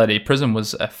in reality, Prism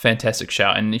was a fantastic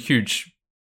shout, and huge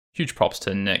props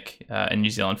to Nick in New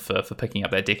Zealand for picking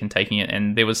up that deck and taking it.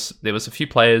 And there was a few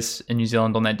players in New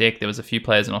Zealand on that deck. There was a few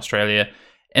players in Australia,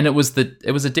 and it was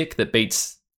a deck that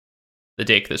beats the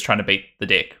deck that's trying to beat the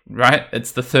deck. Right?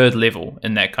 It's the third level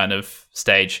in that kind of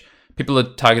stage. People are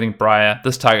targeting Briar.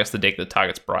 This targets the deck that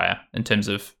targets Briar in terms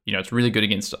of, it's really good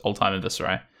against Oldtime and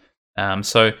Viserai.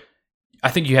 So I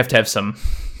think you have to have some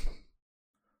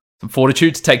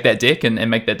fortitude to take that deck and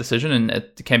make that decision. And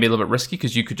it can be a little bit risky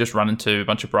because you could just run into a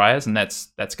bunch of Briars, and that's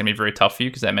going to be very tough for you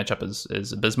because that matchup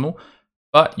is abysmal.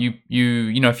 But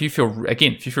if you feel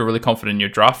really confident in your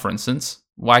draft, for instance,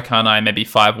 why can't I maybe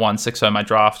 5-1, 6-0 my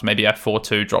draft? Maybe I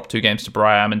 4-2, drop 2 games to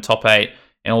Briar, I'm in top 8.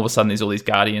 And all of a sudden, there's all these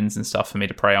Guardians and stuff for me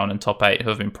to prey on in top 8 who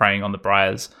have been preying on the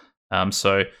Briars.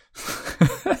 So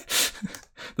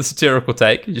the satirical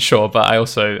take, sure, but I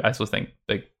also think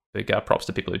big props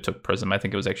to people who took Prism. I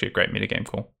think it was actually a great metagame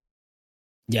call.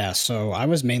 Yeah, so I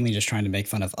was mainly just trying to make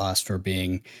fun of us for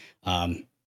being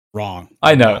wrong.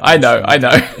 I know.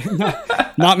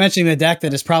 Not mentioning the deck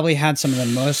that has probably had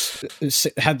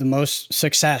the most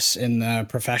success in the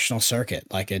professional circuit.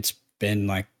 Like it's been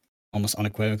like almost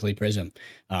unequivocally Prism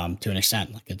to an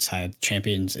extent. Like it's had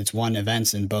champions, it's won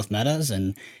events in both metas,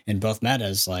 and in both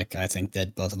metas, like I think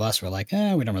that both of us were like, we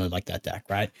don't really like that deck,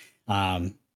 right?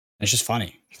 It's just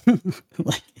funny.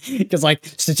 Because like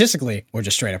statistically, we're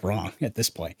just straight up wrong at this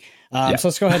point. So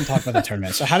let's go ahead and talk about the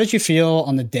tournament. So how did you feel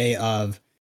on the day of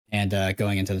and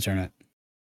going into the tournament?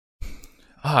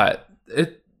 Our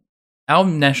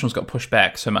nationals got pushed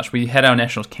back so much. We had our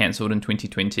nationals cancelled in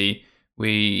 2020.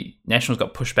 Nationals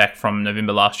got pushed back from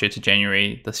November last year to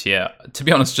January this year. To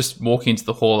be honest, just walking into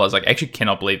the hall, I was like, I actually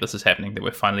cannot believe this is happening, that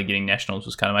we're finally getting nationals,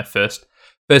 was kind of my first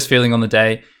feeling on the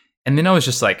day. And then I was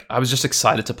just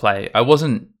excited to play. I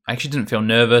actually didn't feel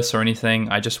nervous or anything.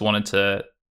 I just wanted to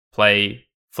play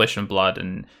Flesh and Blood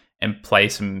and play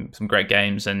some great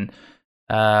games. And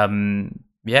I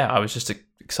was just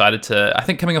excited to, I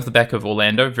think coming off the back of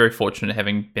Orlando, very fortunate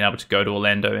having been able to go to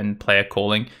Orlando and play a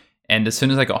calling. And as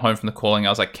soon as I got home from the calling, I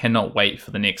was like, cannot wait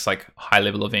for the next like high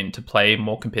level event to play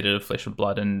more competitive Flesh and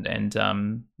Blood. And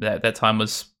that time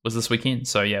was this weekend.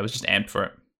 So yeah, I was just amped for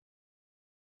it.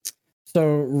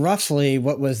 So roughly,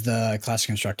 what was the Classic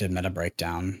Constructed meta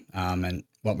breakdown? And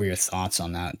what were your thoughts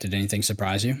on that? Did anything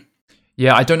surprise you?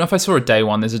 Yeah, I don't know if I saw a day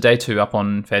one. There's a day 2 up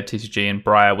on Fab TCG, and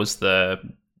Briar was I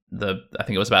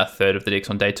think it was about a third of the decks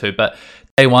on day 2. But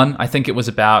day 1, I think it was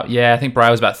I think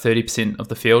Briar was about 30% of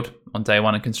the field on day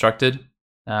 1 in Constructed,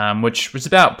 which was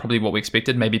about probably what we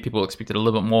expected. Maybe people expected a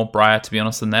little bit more Briar, to be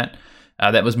honest, than that.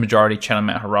 That was majority Channel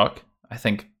Mount Heroic. I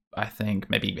think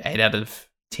maybe 8 out of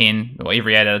 10, or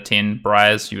every 8 out of 10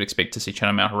 Briars, you would expect to see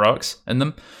Channel Mount Heroics in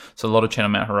them. So a lot of Channel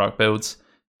Mount Heroic builds.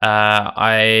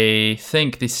 I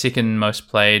think the second most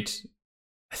played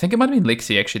I think it might have been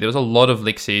Lexi, actually. There was a lot of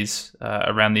Lexis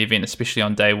around the event, especially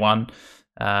on day one.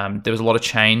 There was a lot of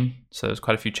chain, so there was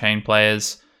quite a few chain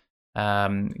players.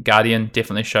 Guardian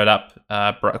definitely showed up.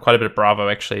 Quite a bit of Bravo,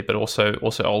 actually, but also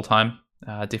Old Time,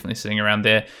 definitely sitting around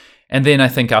there. And then I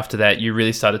think after that, you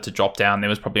really started to drop down. There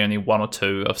was probably only one or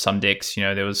two of some decks.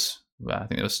 I think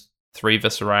there was 3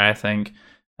 Viserai, I think.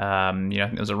 I think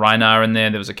there was a Rhinar in there.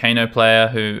 There was a Kano player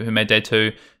who made day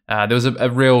 2. There was a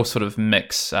real sort of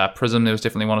mix. Prism, there was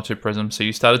definitely 1 or 2 Prism. So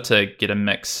you started to get a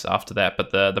mix after that.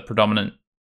 But the predominant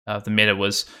of the meta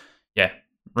was,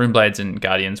 Runeblades and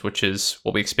Guardians, which is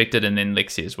what we expected, and then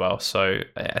Lexi as well. So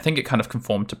I think it kind of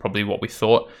conformed to probably what we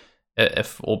thought,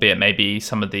 albeit maybe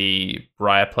some of the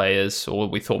Briar players, or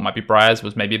what we thought might be Briars,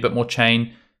 was maybe a bit more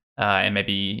chain, and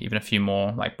maybe even a few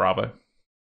more like Bravo.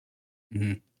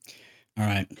 Mm-hmm. All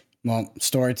right. Well,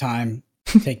 story time.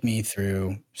 Take me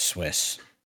through Swiss.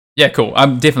 Yeah, cool.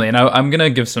 Definitely. And I'm going to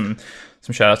give some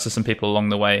shout outs to some people along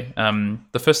the way.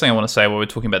 The first thing I want to say while we're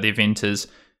talking about the event is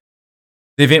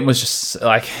the event was just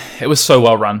it was so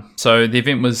well run. So the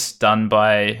event was done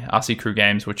by RC Crew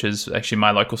Games, which is actually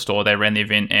my local store. They ran the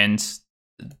event and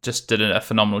just did a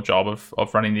phenomenal job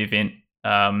of running the event.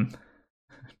 Running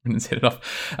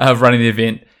the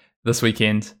event this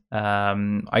weekend.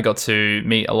 I got to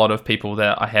meet a lot of people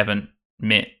that I haven't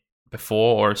met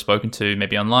before or spoken to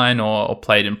maybe online or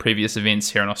played in previous events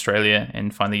here in Australia,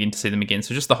 and finally getting to see them again.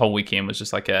 So just the whole weekend was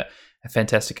just like a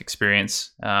fantastic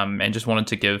experience, and just wanted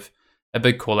to give a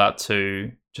big call out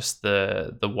to just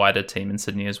the wider team in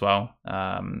Sydney as well.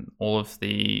 All of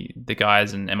the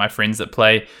guys and my friends that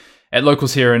play at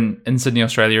locals here in Sydney,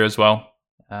 Australia as well.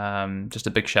 Just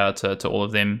a big shout out to all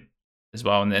of them as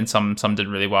well. And then some did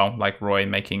really well, like Roy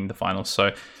making the finals.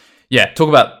 So yeah, talk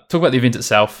about the event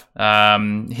itself.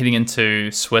 Heading into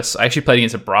Swiss, I actually played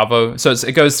against a Bravo. So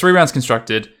it goes 3 rounds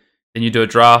constructed, then you do a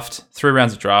draft, 3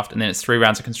 rounds of draft, and then it's 3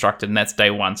 rounds of constructed, and that's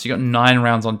day 1. So you got 9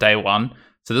 rounds on day 1.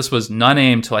 So this was 9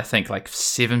 a.m. till I think like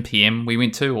 7 p.m. we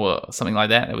went to, or something like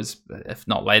that. It was, if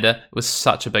not later. It was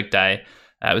such a big day.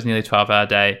 It was nearly a 12-hour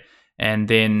day. And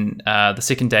then the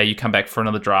second day, you come back for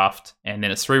another draft, and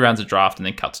then it's 3 rounds of draft, and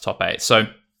then cut to top 8. So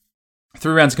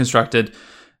 3 rounds constructed.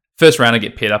 First round, I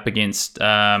get paired up against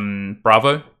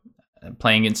Bravo,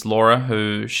 playing against Laura,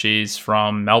 who she's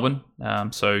from Melbourne.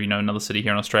 So, another city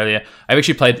here in Australia. I've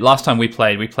actually played, last time we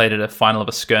played at a final of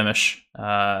a skirmish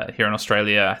here in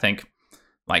Australia, I think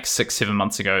like 6-7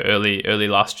 months ago, early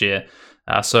last year.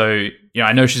 So,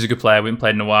 I know she's a good player. We haven't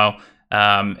played in a while.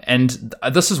 And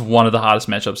this is one of the hardest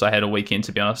matchups I had all weekend,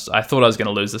 to be honest. I thought I was going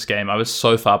to lose this game. I was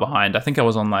so far behind. I think I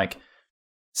was on like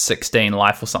 16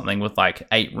 life or something with like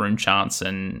 8 rune chance,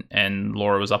 and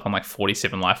Laura was up on like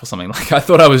 47 life or something. Like, I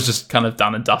thought I was just kind of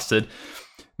done and dusted.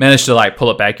 Managed to like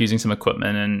pull it back using some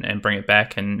equipment and bring it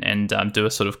back and do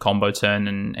a sort of combo turn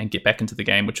and get back into the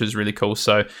game, which was really cool.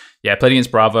 So yeah, played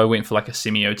against Bravo, went for like a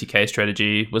semi OTK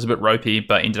strategy, was a bit ropey,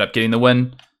 but ended up getting the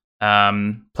win.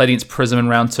 Played against Prism in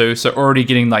round 2, so already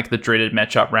getting like the dreaded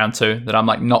matchup round 2 that I'm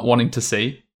like not wanting to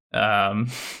see.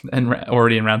 And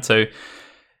already in round 2,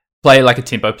 play like a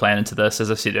tempo plan into this,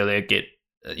 as I said earlier. Get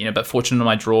but fortunate in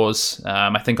my draws.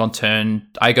 I think on turn,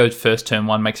 I go first turn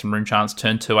 1, make some rune chance.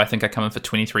 Turn 2, I think I come in for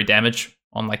 23 damage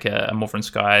on like a Morphin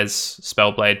Skies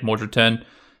Spellblade Mordred turn,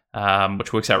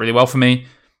 which works out really well for me.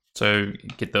 So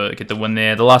get the win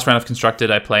there. The last round of constructed,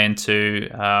 I play into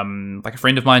like a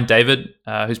friend of mine, David,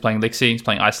 who's playing Lexi. He's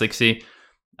playing Ice Lexi.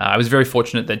 I was very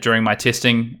fortunate that during my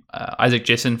testing, Isaac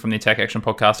Jessen from the Attack Action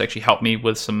podcast actually helped me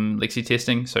with some Lexi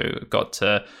testing. So got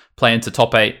to play into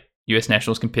top 8 US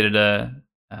Nationals competitor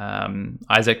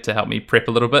Isaac to help me prep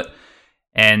a little bit.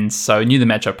 And so I knew the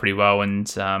matchup pretty well, and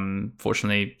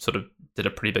fortunately sort of did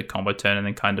a pretty big combo turn and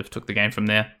then kind of took the game from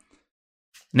there.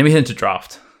 And then we head into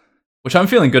draft, which I'm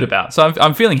feeling good about. So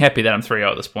I'm feeling happy that I'm 3-0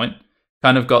 at this point.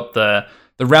 Kind of got the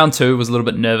round 2, was a little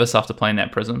bit nervous after playing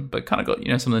that Prism, but kind of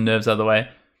got some of the nerves out of the way.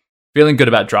 Feeling good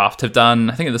about draft. Have done,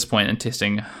 I think at this point in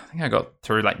testing, I think I got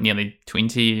through like nearly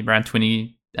around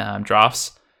 20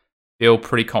 drafts. Feel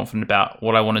pretty confident about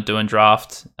what I want to do in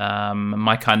draft.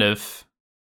 My kind of,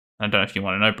 I don't know if you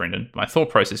want to know, Brendan, my thought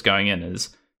process going in is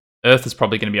Earth is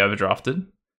probably going to be overdrafted.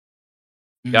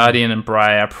 Guardian and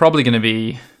Briar are probably going to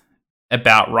be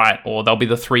about right, or they'll be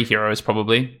the 3 heroes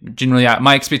probably. Generally,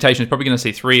 my expectation is probably going to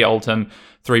see 3 Ultim,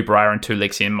 3 Briar, and 2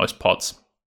 Lexi in most pots.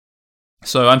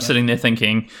 So I'm sitting there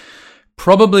thinking,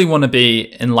 probably want to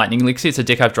be in Lightning Lexi. It's a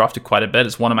deck I've drafted quite a bit.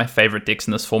 It's one of my favorite decks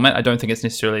in this format. I don't think it's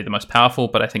necessarily the most powerful,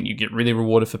 but I think you get really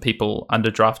rewarded for people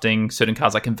underdrafting certain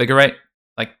cards like Invigorate,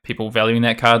 like people valuing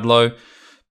that card low.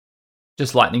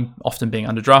 Just Lightning often being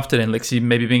underdrafted and Lexi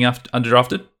maybe being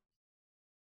underdrafted.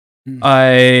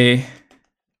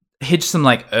 hedge some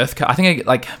like Earth. I think I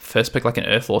like first pick like an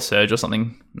Earthlore Surge or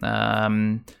something.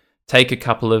 Take a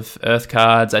couple of Earth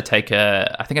cards. I think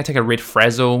I take a Red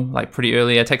Frazzle like pretty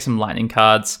early. I take some Lightning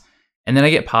cards, and then I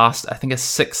get past I think a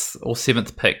 6th or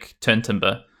 7th pick Turn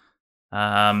Timber.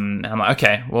 And I'm like,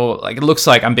 okay, well, like it looks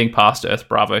like I'm being passed Earth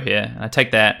Bravo here, and I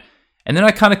take that, and then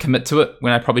I kind of commit to it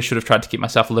when I probably should have tried to keep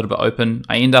myself a little bit open.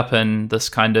 I end up in this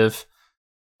kind of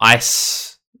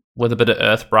Ice with a bit of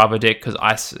Earth Bravo deck because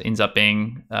Ice ends up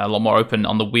being a lot more open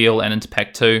on the wheel and into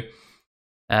pack 2.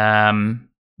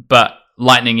 But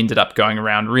Lightning ended up going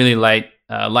around really late.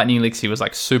 Lightning Elixir was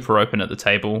like super open at the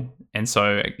table, and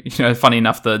so funny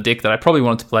enough, the deck that I probably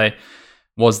wanted to play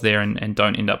was there and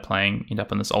don't end up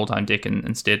in this old time deck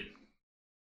instead.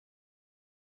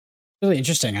 Really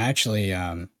interesting. I actually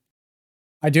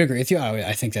I do agree with you.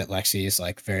 I think that Lexi is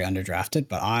like very underdrafted,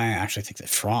 but I actually think that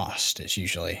Frost is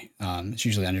usually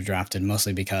underdrafted,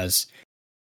 mostly because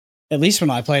at least when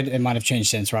I played, it might have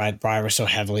changed since, right? Briar was so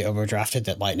heavily overdrafted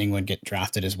that Lightning would get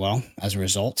drafted as well as a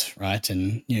result, right?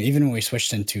 And even when we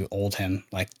switched into Oldhim,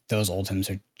 like those Oldhims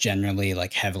are generally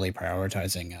like heavily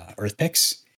prioritizing Earth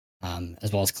picks,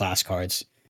 as well as class cards.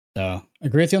 So I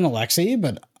agree with you on the Lexi,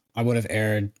 but I would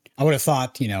have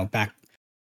thought, back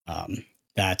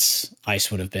that Ice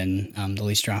would have been the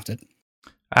least drafted.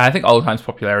 I think Oldheim's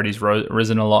popularity's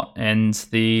risen a lot, and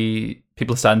the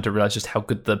people are starting to realize just how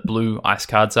good the blue Ice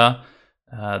cards are.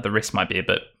 The rest might be a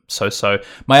bit so.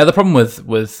 My other problem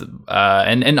with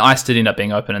and Ice did end up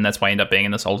being open, and that's why I ended up being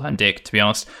in this Oldheim deck, to be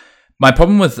honest. My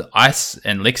problem with Ice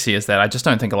and Lexi is that I just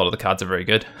don't think a lot of the cards are very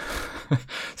good.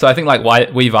 So I think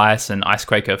like Weave Ice and Ice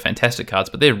Quake are fantastic cards,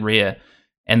 but they're rare.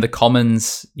 And the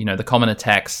commons, the common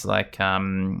attacks, like I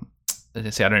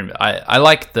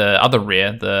like the other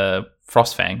rare, the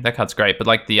Frostfang. That card's great, but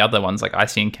like the other ones, like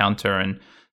Icy Encounter and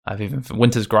I've even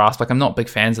Winter's Grasp. Like I'm not big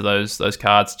fans of those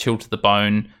cards. Chill to the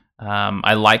Bone.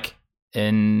 I like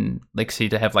in Lexi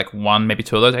to have like 1, maybe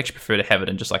 2 of those. I actually prefer to have it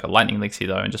in just like a Lightning Lexi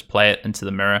though, and just play it into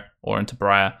the Mirror or into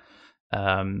Briar.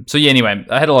 So yeah, anyway,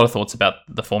 I had a lot of thoughts about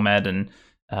the format, and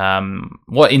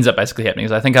what ends up basically happening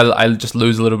is I think I just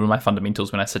lose a little bit of my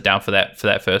fundamentals when I sit down for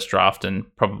that first draft, and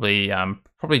probably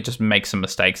just make some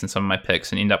mistakes in some of my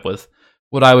picks and end up with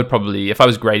what I would probably, if I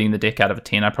was grading the deck out of a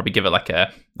 10, I'd probably give it like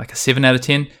a 7 out of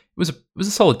 10. It was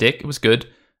a solid deck. It was good.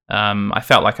 I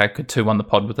felt like I could 2-1 the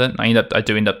pod with it. I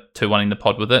do end up 2-1ing the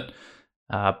pod with it.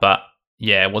 But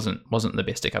yeah, it wasn't the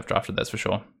best deck I've drafted, that's for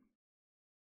sure.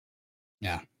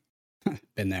 Yeah.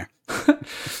 Been there.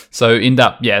 So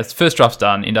first draft's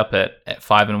done, end up at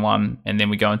 5-1, and then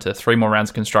we go into 3 more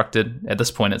rounds of Constructed. At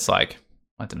this point, it's like,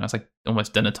 I don't know, it's like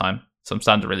almost dinner time. So I'm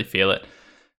starting to really feel it.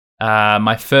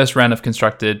 My first round of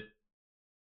Constructed,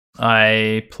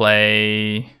 I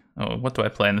play... Oh, what do I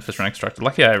play in the first round of Constructed?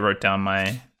 Luckily, I wrote down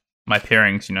my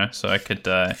pairings, so I could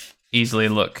easily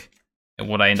look at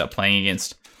what I end up playing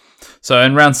against. So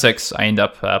in round 6, I end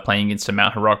up playing against a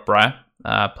Mount Heroic Briar,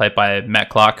 played by Matt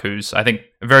Clark, who's, I think,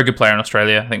 a very good player in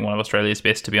Australia. I think one of Australia's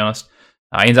best, to be honest.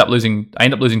 I end up losing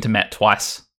to Matt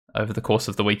twice over the course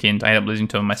of the weekend. I end up losing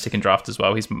to him in my second draft as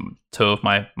well. He's 2 of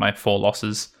my 4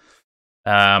 losses.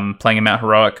 Playing a Mount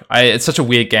Heroic. It's such a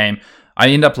weird game. I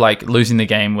end up like losing the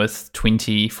game with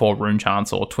 24 Rune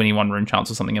Chants or 21 Rune Chants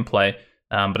or something in play.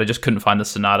 But I just couldn't find the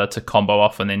Sonata to combo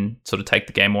off and then sort of take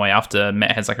the game away after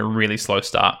Matt has like a really slow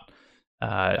start.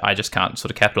 I just can't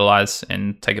sort of capitalize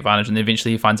and take advantage. And then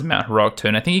eventually he finds a Mount Heroic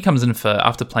turn. I think he comes in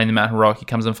after playing the Mount Heroic, he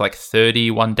comes in for like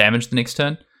 31 damage the next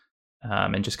turn.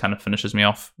 And just kind of finishes me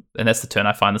off. And that's the turn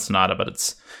I find the Sonata, but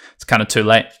it's kind of too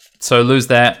late. So lose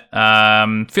that.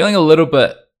 Feeling a little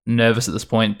bit nervous at this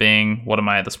point, being, what am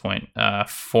I at this point?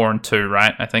 4-2,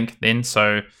 right? I think then.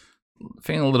 So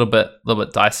feeling a little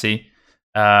bit dicey.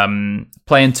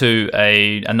 Play into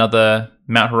another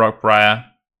Mount Heroic Briar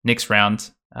next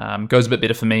round. Goes a bit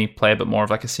better for me. Play a bit more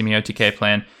of like a semi-OTK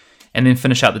plan. And then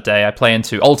finish out the day. I play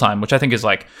into Oldtime, which I think is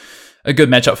like a good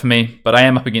matchup for me, but I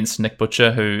am up against Nick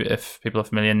Butcher, who, if people are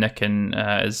familiar, Nick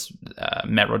is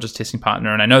Matt Rogers' testing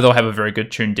partner, and I know they'll have a very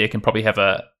good tuned deck and probably have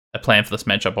a plan for this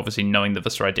matchup, obviously knowing the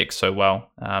Viserai deck so well,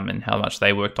 and how much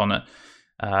they worked on it.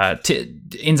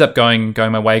 Ends up going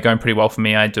my way, going pretty well for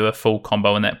me. I do a full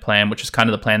combo in that plan, which is kind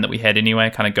of the plan that we had anyway,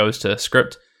 kind of goes to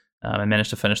script. I managed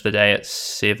to finish the day at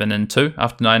 7-2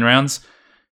 after 9 rounds,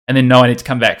 and then I need to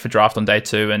come back for draft on day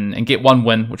 2 and get 1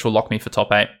 win, which will lock me for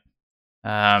top 8.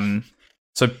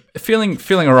 So feeling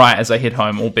all right as I head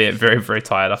home, albeit very, very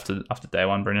tired after day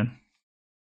 1, Brendan.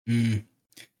 So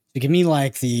give me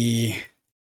like the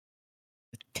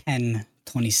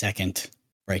 10-20 second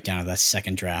breakdown of that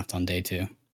second draft on day 2.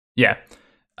 Yeah.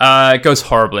 It goes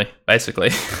horribly,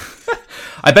 basically.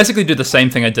 I basically do the same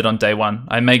thing I did on day one.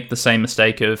 I make the same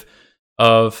mistake of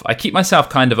I keep myself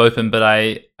kind of open, but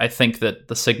I think that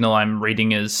the signal I'm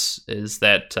reading is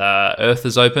that Earth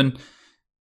is open.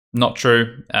 Not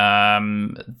true. I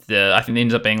think there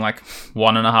ends up being like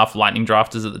 1.5 Lightning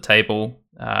Drafters at the table.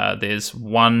 There's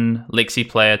 1 Lexi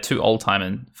player, 2 Old Time,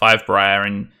 and 5 Briar,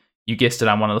 and you guessed it,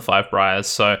 I'm one of the 5 Briars.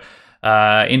 So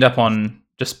end up on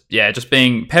just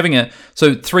having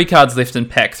so 3 cards left in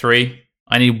pack 3.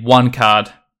 I need 1 card,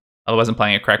 otherwise I'm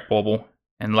playing a Crack Bauble.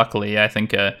 And luckily, I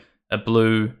think a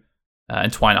blue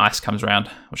Entwine Ice comes around,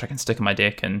 which I can stick in my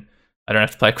deck, and I don't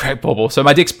have to play a Crack Bauble. So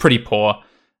my deck's pretty poor.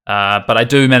 But I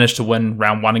do manage to win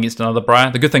round 1 against another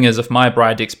Briar. The good thing is, if my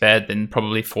Briar deck's bad, then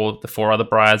probably the 4 other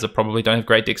Briars probably don't have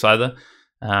great decks either.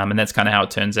 And that's kind of how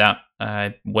it turns out.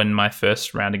 I win my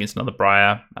first round against another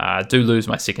Briar. Do lose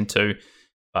my second 2.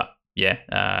 But yeah,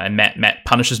 and Matt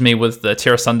punishes me with the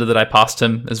Terra Sunder that I passed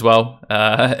him as well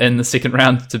in the second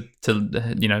round to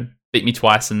beat me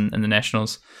twice in the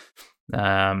Nationals.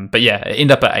 But yeah, I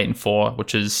end up at 8-4,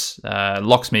 which is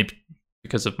locks me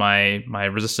because of my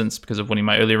resistance, because of winning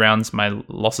my early rounds, my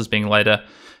losses being later,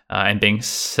 and being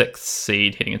 6th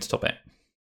seed heading into top 8.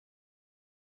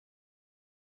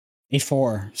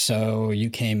 8-4. So you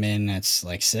came in at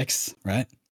like 6th, right?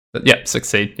 Yep, 6th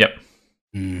seed. Yep.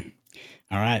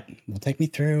 All right. Well, take me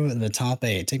through the top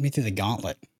 8. Take me through the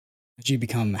gauntlet.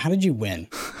 How did you win?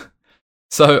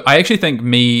 So I actually think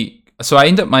I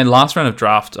end up my last round of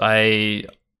draft. I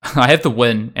have the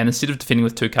win, and instead of defending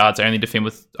with 2 cards, I only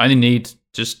need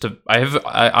I have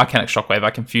Arcanic Shockwave. I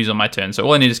can fuse on my turn. So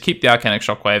all I need is keep the Arcanic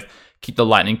Shockwave, keep the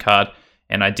Lightning card,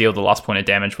 and I deal the last point of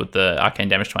damage with the Arcane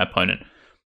damage to my opponent.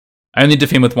 I only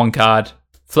defend with 1 card.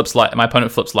 My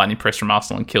opponent flips Lightning Press from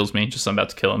Arsenal and kills me, just as I'm about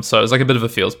to kill him. So it was like a bit of a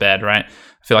feels bad, right?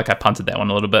 I feel like I punted that one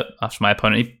a little bit after my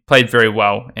opponent. He played very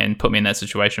well and put me in that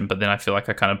situation, but then I feel like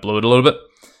I kind of blew it a little bit.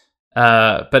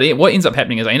 But what ends up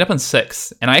happening is I end up in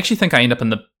 6th, and I actually think I end up in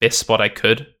the best spot I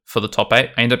could for the top 8.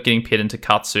 I end up getting paired into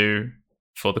Katsu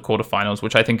for the quarterfinals,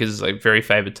 which I think is like very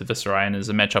favored to Viserai, and is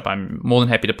a matchup I'm more than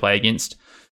happy to play against.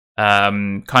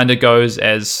 Kind of goes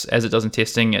as it does in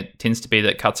testing. It tends to be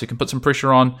that Katsu can put some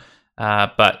pressure on,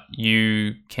 but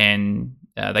you can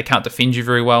they can't defend you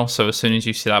very well. So as soon as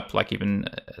you set up like even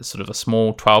sort of a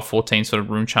small 12-14 sort of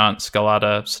Rune Chant,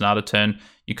 Skalata, Sonata turn,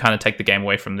 you kind of take the game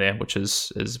away from there, which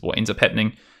is what ends up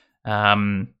happening.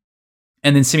 And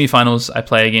then semifinals, I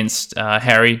play against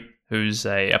Harry, who's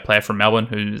a player from Melbourne,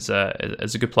 who's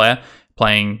is a good player,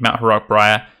 playing Mount Heroic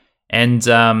Briar. And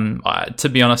to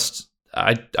be honest,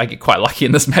 I get quite lucky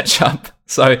in this matchup.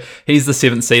 So he's the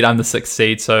 7th seed, I'm the 6th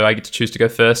seed, so I get to choose to go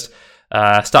first.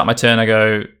 Start my turn, I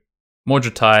go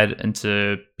Mordred Tide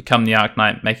into Become the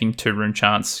Arknight, making 2 Rune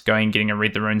Chants, getting a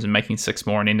Read the Runes and making 6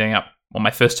 more, and ending up on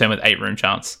my first turn with 8 Rune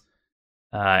Chants.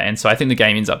 And so I think the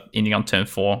game ends up ending on turn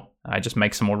 4. I just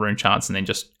make some more Rune Chants and then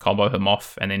just combo him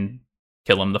off and then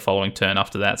kill him the following turn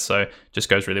after that. So it just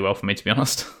goes really well for me, to be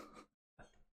honest.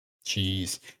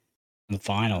 Jeez. The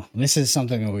final. This is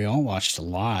something that we all watched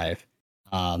live.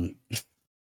 I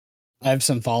have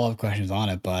some follow-up questions on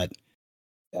it, but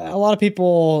a lot of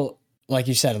people, like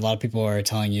you said, a lot of people are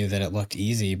telling you that it looked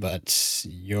easy, but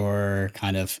you're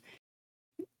kind of,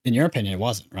 in your opinion, it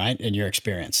wasn't, right? In your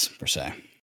experience, per se.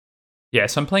 Yeah,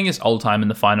 so I'm playing as Old Time in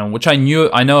the final, which I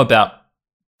know about.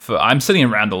 I'm sitting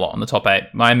around a lot on the top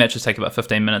 8. My matches take about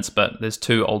 15 minutes, but there's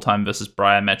 2 Old Time versus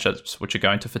Briar matchups, which are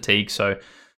going to fatigue. So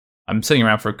I'm sitting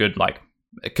around for a good,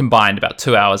 combined about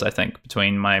 2 hours, I think,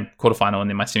 between my quarterfinal and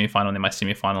then my semifinal, and then my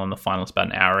semifinal and the final. It's about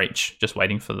an hour each, just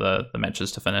waiting for the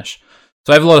matches to finish.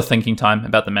 So I have a lot of thinking time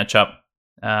about the matchup.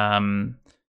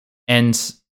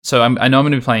 And so I know I'm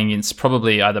going to be playing against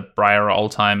probably either Briar or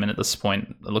Old Time, and at this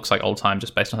point, it looks like Old Time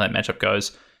just based on how that matchup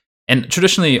goes. And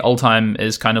traditionally, Old Time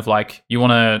is kind of like, you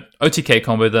want to OTK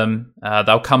combo them.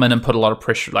 They'll come in and put a lot of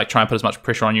pressure, try and put as much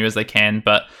pressure on you as they can,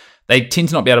 but they tend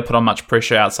to not be able to put on much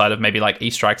pressure outside of maybe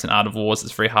E-Strikes and Art of Wars.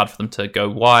 It's very hard for them to go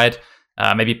wide.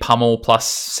 Maybe Pummel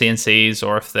plus CNCs,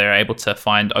 or if they're able to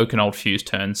find Oakenold Fuse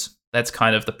turns. That's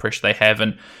kind of the pressure they have.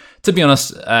 And to be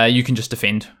honest, you can just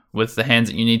defend with the hands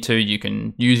that you need to. You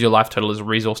can use your life total as a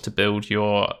resource to build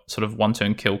your sort of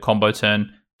 1-turn kill combo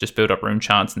turn. Just build up Rune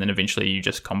Chants, and then eventually you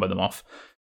just combo them off.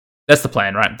 That's the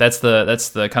plan, right? That's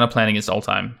the kind of planning against Old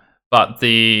Time.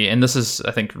 And this is,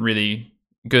 I think, really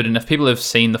good. And if people have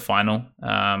seen the final,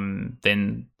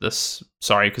 then because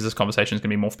this conversation is going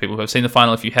to be more for people who have seen the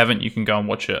final. If you haven't, you can go and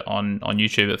watch it on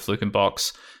YouTube at Fluke and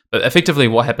Box. But effectively,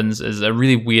 what happens is a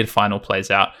really weird final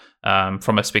plays out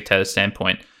from a spectator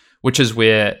standpoint, which is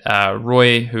where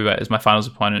Roy, who is my finals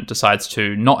opponent, decides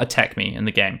to not attack me in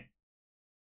the game,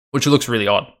 which looks really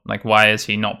odd. Why is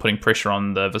he not putting pressure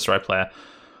on the Viserai player?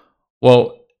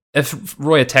 Well, if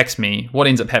Roy attacks me, what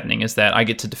ends up happening is that I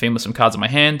get to defend with some cards in my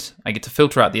hand. I get to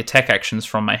filter out the attack actions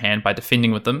from my hand by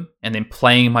defending with them, and then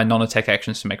playing my non-attack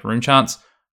actions to make a rune chance,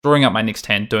 drawing up my next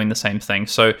hand, doing the same thing.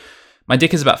 So my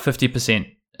deck is about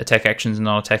 50% attack actions and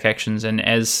non-attack actions, and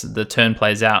as the turn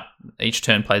plays out, each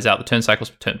turn plays out, the turn cycles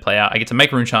play out, I get to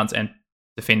make a rune chance and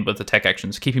defend with attack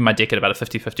actions, keeping my deck at about a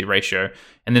 50-50 ratio.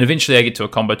 And then eventually I get to a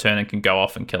combo turn and can go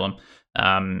off and kill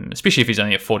him, especially if he's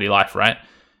only at 40 life, right?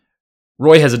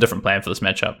 Roy has a different plan for this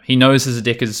matchup. He knows his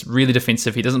deck is really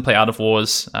defensive. He doesn't play Art of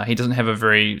Wars. He doesn't have a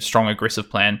very strong aggressive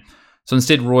plan. So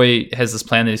instead, Roy has this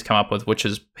plan that he's come up with, which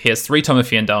is he has 3 Tome of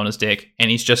Fiendal in his deck,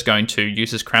 and he's just going to use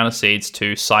his Crown of Seeds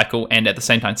to cycle and at the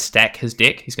same time stack his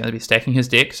deck. He's going to be stacking his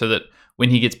deck so that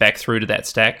when he gets back through to that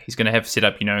stack, he's going to have set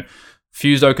up,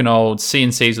 Fused Oaken Old,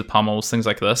 CNCs with pummels, things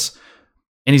like this.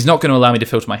 And he's not going to allow me to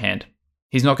filter my hand.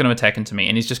 He's not going to attack into me,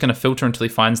 and he's just going to filter until he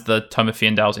finds the Tome of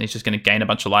Fiendals, and he's just going to gain a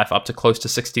bunch of life up to close to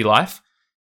 60 life.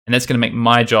 And that's going to make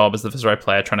my job as the Viserai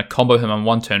player trying to combo him on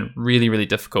one turn really, really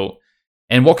difficult.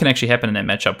 And what can actually happen in that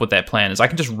matchup with that plan is I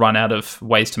can just run out of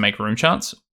ways to make rune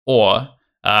chance, or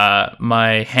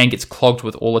my hand gets clogged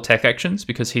with all attack actions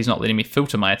because he's not letting me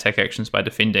filter my attack actions by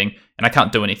defending, and I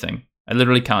can't do anything. I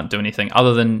literally can't do anything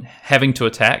other than having to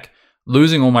attack,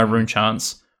 losing all my rune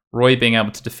chance, Roy being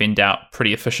able to defend out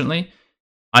pretty efficiently.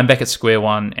 I'm back at square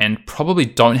one and probably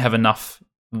don't have enough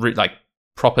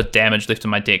proper damage left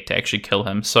in my deck to actually kill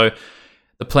him. So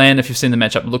the plan, if you've seen the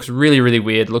matchup, looks really, really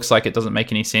weird. Looks like it doesn't make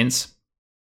any sense,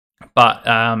 but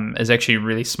is actually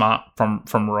really smart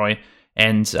from Roy.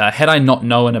 And had I not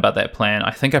known about that plan,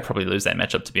 I think I'd probably lose that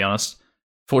matchup, to be honest.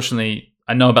 Fortunately,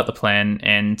 I know about the plan,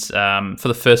 and for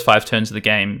the first 5 turns of the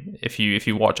game, if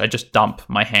you watch, I just dump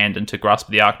my hand into Grasp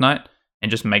of the Arknight and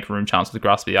just make rune chance with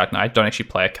Grasp of the Arknight. I don't actually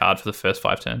play a card for the first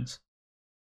 5 turns.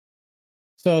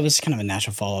 So this is kind of a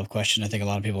natural follow-up question I think a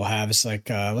lot of people have. It's like,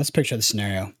 let's picture the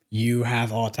scenario. You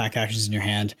have all attack actions in your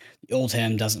hand. The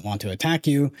Oldhim doesn't want to attack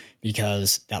you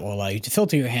because that will allow you to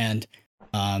filter your hand.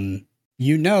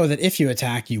 You know that if you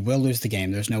attack, you will lose the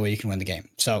game. There's no way you can win the game.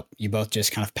 So you both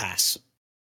just kind of pass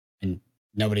and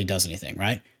nobody does anything,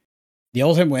 right? The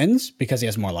Oldhim wins because he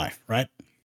has more life, right?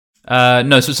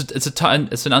 No, so it's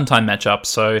an untimed matchup,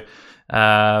 so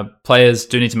players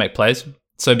do need to make plays.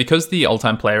 So because the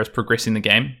old-time player is progressing the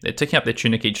game, they're ticking up their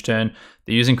tunic each turn,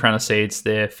 they're using Crown of Seeds,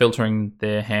 they're filtering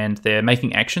their hand, they're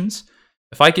making actions.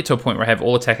 If I get to a point where I have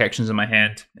all attack actions in my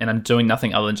hand and I'm doing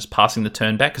nothing other than just passing the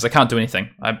turn back, because I can't do anything.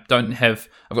 I've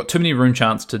got too many rune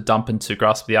chance to dump into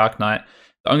Grasp of the Arknight.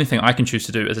 The only thing I can choose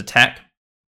to do is attack,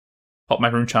 pop my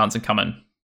rune chance, and come in.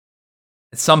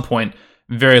 At some point,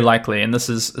 very likely, and this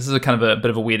is a kind of a bit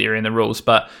of a weird area in the rules,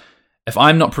 but if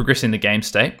I'm not progressing the game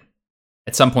state,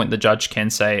 at some point the judge can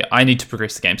say, I need to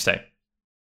progress the game state.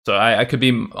 So I could be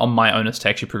on my onus to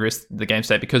actually progress the game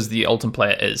state because the ultimate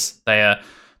player is. They are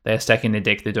stacking their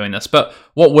deck, they're doing this. But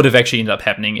what would have actually ended up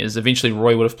happening is eventually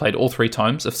Roy would have played all 3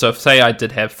 tomes. If say I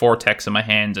did have 4 attacks in my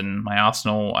hand and my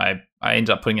arsenal, I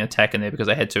ended up putting an attack in there because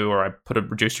I had to, or I put a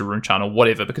reduced to rune chant or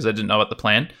whatever because I didn't know about the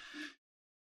plan.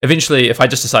 Eventually, if I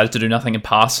just decided to do nothing and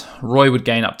pass, Roy would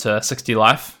gain up to 60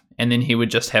 life, and then he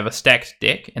would just have a stacked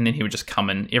deck, and then he would just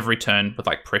come in every turn with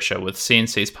pressure, with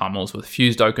CNC's pummels, with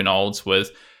Fused Oaken Olds,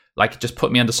 with just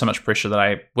put me under so much pressure that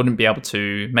I wouldn't be able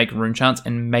to make rune chance,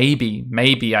 and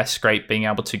maybe I scrape being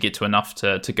able to get to enough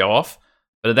to go off.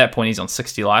 But at that point, he's on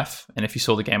 60 life, and if you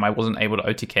saw the game, I wasn't able to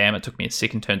OTK him. It took me a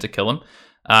second turn to kill him.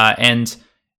 And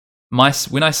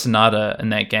when I Sonata in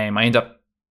that game, I end up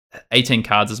 18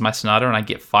 cards as my Sonata, and I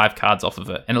get 5 cards off of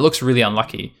it. And it looks really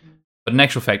unlucky. But in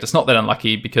actual fact, it's not that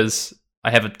unlucky because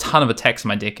I have a ton of attacks in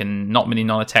my deck and not many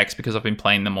non-attacks because I've been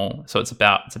playing them all. So it's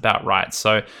about right.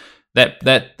 So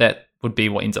that would be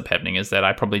what ends up happening, is that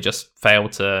I probably just fail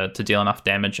to deal enough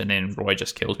damage, and then Roy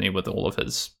just kills me with all of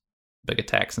his big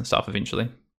attacks and stuff eventually.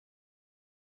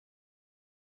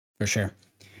 For sure.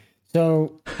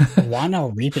 So why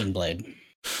not Reaping Blade?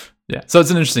 Yeah. So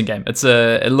it's an interesting game.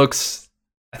 It looks,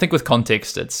 I think with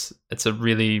context, it's a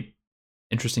really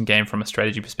interesting game from a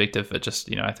strategy perspective. It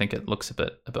just, I think it looks a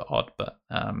bit odd, but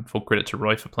full credit to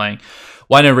Roy for playing.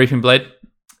 Why no Reaping Blade?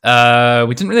 We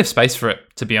didn't really have space for it,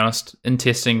 to be honest. In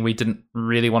testing, we didn't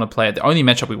really want to play it. The only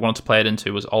matchup we wanted to play it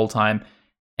into was Oldtime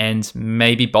and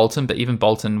maybe Boltyn, but even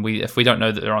Boltyn, if we don't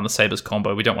know that they're on the Sabres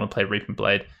combo, we don't want to play Reaping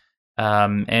Blade.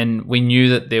 And we knew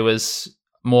that there was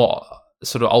more,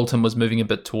 sort of Oldhim was moving a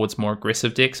bit towards more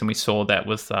aggressive decks, and we saw that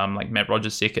with Matt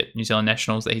Rogers' deck at New Zealand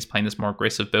Nationals, that he's playing this more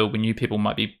aggressive build. We knew people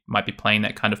might be playing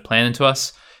that kind of plan into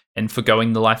us and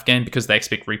forgoing the life gain because they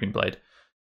expect Reaping Blade.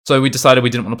 So we decided we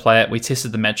didn't want to play it. We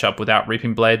tested the matchup without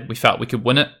Reaping Blade. We felt we could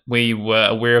win it. We were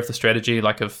aware of the strategy,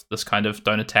 like of this kind of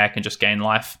don't attack and just gain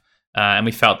life. And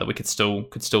we felt that we could still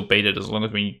beat it as long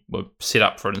as we were set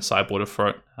up for it and sideboarded for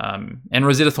it. And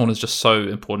Rosetta Thorn is just so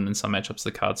important in some matchups.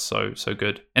 The card's so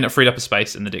good. And it freed up a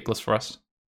space in the deck list for us.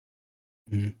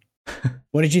 Mm.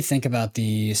 What did you think about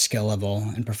the skill level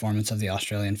and performance of the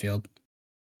Australian field?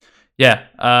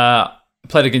 Yeah,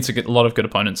 played against a lot of good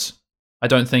opponents. I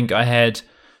don't think I had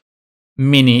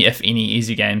many, if any,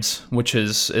 easy games, which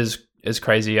is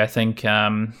crazy. I think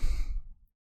not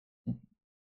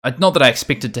that I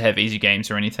expected to have easy games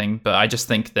or anything, but I just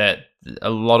think that a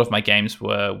lot of my games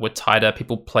were tighter.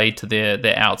 People played to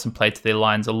their outs and played to their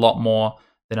lines a lot more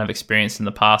than I've experienced in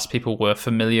the past. People were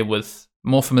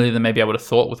more familiar than maybe I would have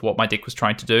thought with what my deck was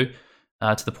trying to do,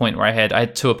 to the point where I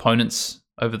had three opponents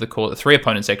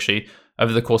actually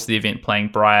over the course of the event playing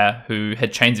Briar, who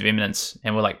had Chains of Eminence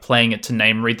and were like playing it to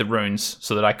name Read the Runes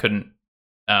so that I couldn't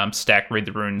stack Read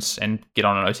the Runes and get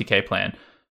on an OTK plan.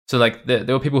 So like there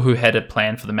were people who had a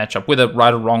plan for the matchup, whether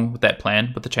right or wrong with that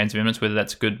plan with the Chains of Eminence, whether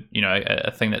that's good,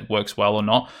 a thing that works well or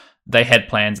not. They had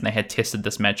plans and they had tested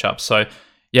this matchup. So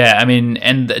yeah, I mean,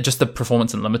 and just the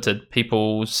performance in Limited,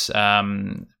 people's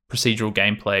procedural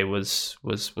gameplay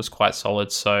was quite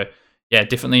solid. So yeah,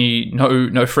 definitely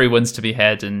no free wins to be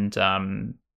had, and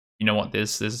you know what?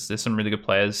 There's some really good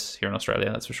players here in Australia,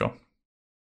 that's for sure.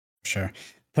 Sure.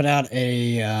 Put out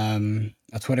a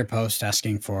Twitter post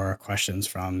asking for questions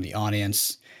from the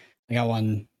audience. I got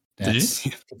one. That's,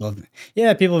 Did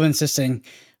you? People have been insisting.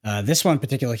 This one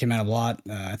particularly came out a lot.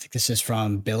 I think this is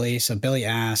from Billy. So Billy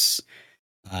asks,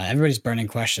 everybody's burning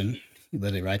question. He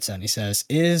literally writes that and he says,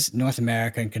 "Is North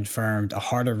America confirmed a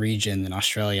harder region than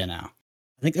Australia now?"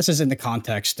 I think this is in the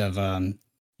context of,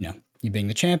 you being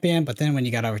the champion, but then when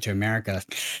you got over to America,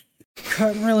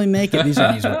 couldn't really make it. These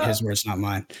are his words, not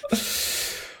mine.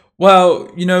 Well,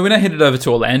 when I headed over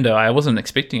to Orlando, I wasn't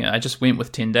expecting it. I just went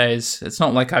with 10 days. It's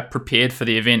not like I prepared for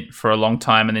the event for a long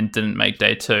time and then didn't make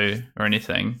day 2 or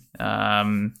anything.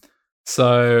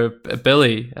 So,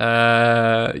 Billy,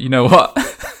 you know what?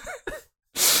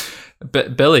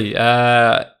 But Billy,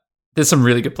 there's some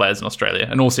really good players in Australia.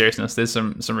 In all seriousness, there's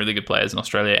some really good players in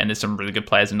Australia, and there's some really good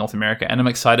players in North America. And I'm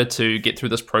excited to get through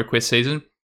this ProQuest season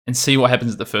and see what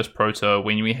happens at the first Pro Tour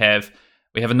when we have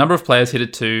a number of players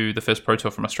headed to the first Pro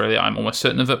Tour from Australia. I'm almost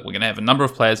certain of it. We're going to have a number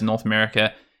of players in North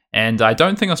America, and I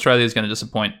don't think Australia is going to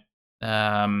disappoint.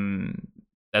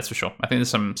 That's for sure. I think there's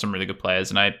some really good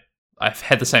players, and I've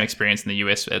had the same experience in the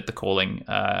US at the Calling.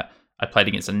 I played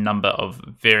against a number of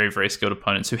very, very skilled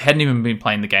opponents who hadn't even been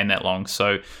playing the game that long.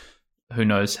 So who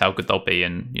knows how good they'll be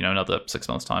in another 6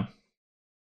 months' time.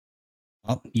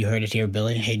 Well, you heard it here,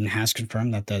 Billy. Hayden has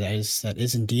confirmed that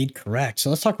is indeed correct. So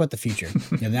let's talk about the future.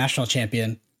 The national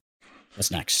champion.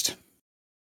 What's next?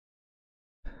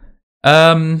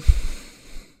 I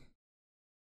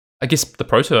guess the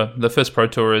Pro Tour. The first Pro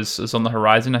Tour is on the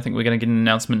horizon. I think we're going to get an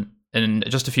announcement in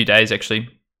just a few days, actually.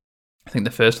 I think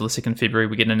the 1st or the 2nd February,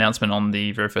 we get an announcement on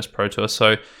the very first Pro Tour.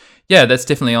 So, yeah, that's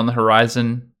definitely on the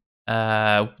horizon.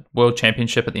 World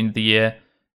Championship at the end of the year.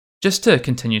 Just to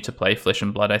continue to play Flesh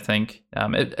and Blood, I think.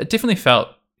 It definitely felt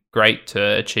great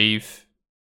to achieve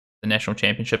the national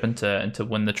championship and to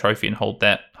win the trophy and hold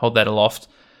that aloft.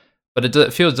 But it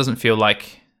doesn't feel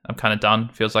like I'm kind of done.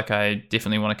 It feels like I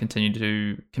definitely want to continue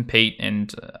to compete,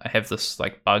 and I have this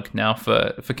like bug now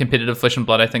for competitive Flesh and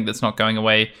Blood. I think that's not going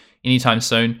away anytime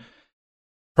soon.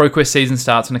 ProQuest season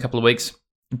starts in a couple of weeks.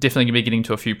 Definitely going to be getting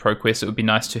to a few ProQuests. It would be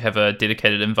nice to have a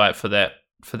dedicated invite for that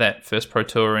first Pro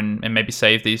Tour and maybe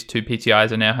save these 2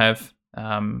 PTIs I now have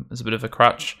as a bit of a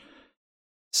crutch.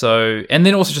 So, and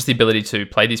then also just the ability to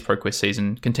play these ProQuest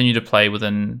season, continue to play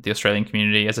within the Australian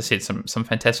community. As I said, some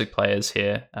fantastic players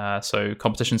here. So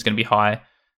competition is going to be high.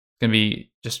 It's going to be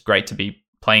just great to be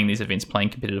playing these events,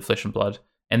 playing competitive Flesh and Blood.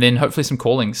 And then hopefully some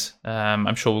callings.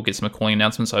 I'm sure we'll get some calling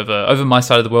announcements over my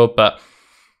side of the world, but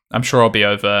I'm sure I'll be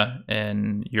over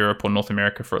in Europe or North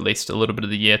America for at least a little bit of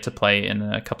the year to play in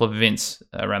a couple of events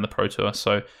around the Pro Tour.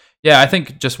 So, yeah, I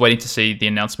think just waiting to see the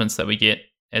announcements that we get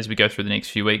as we go through the next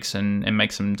few weeks and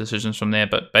make some decisions from there.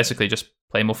 But basically just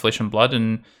play more Flesh and Blood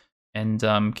and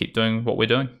keep doing what we're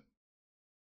doing.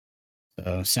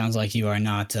 So, sounds like you are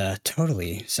not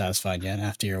totally satisfied yet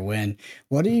after your win.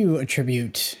 What do you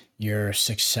attribute your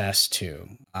success to?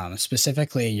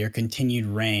 Specifically, your continued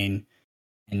reign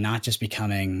and not just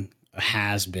becoming a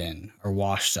has-been or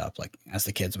washed up, like as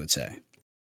the kids would say.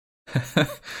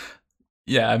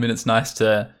 Yeah, I mean, it's nice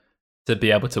to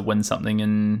be able to win something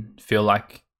and feel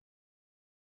like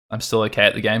I'm still okay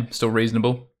at the game, still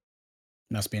reasonable.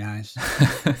 Must be nice.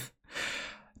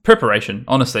 preparation,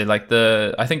 honestly. Like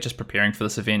I think just preparing for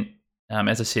this event.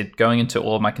 As I said, going into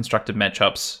all of my constructed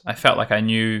matchups, I felt like I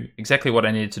knew exactly what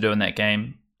I needed to do in that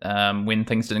game. When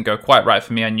things didn't go quite right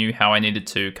for me, I knew how I needed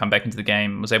to come back into the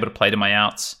game, was able to play to my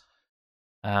outs.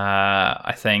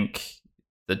 I think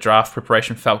the draft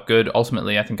preparation felt good.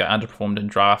 Ultimately, I think I underperformed in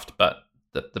draft, but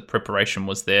the preparation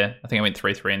was there. I think I went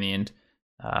 3-3 in the end.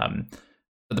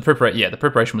 But the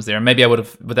preparation was there. And maybe I would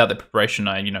have, without the preparation,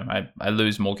 I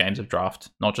lose more games of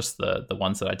draft, not just the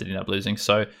ones that I did end up losing.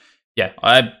 So yeah,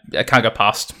 I can't go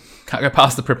past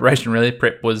the preparation, really.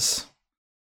 Prep was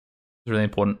really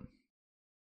important.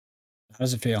 How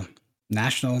does it feel?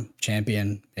 National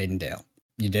champion Hayden Dale.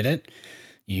 You did it.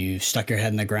 You stuck your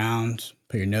head in the ground,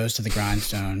 put your nose to the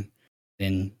grindstone,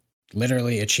 and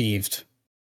literally achieved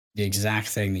the exact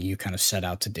thing that you kind of set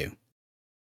out to do.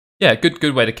 Yeah,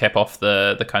 good way to cap off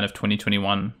the kind of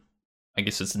 2021, I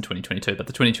guess it's in 2022, but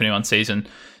the 2021 season.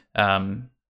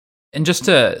 And just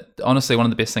to, honestly, one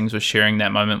of the best things was sharing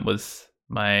that moment with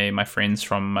my friends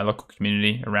from my local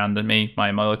community around me,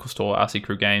 my local store, RC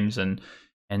Crew Games, and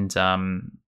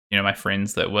my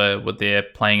friends that were there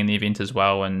playing in the event as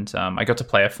well. And I got to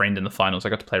play a friend in the finals. I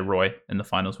got to play Roy in the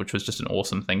finals, which was just an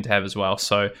awesome thing to have as well.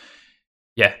 So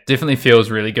yeah, definitely feels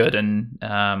really good, and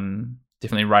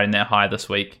definitely riding that high this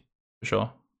week for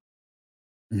sure.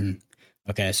 Mm-hmm.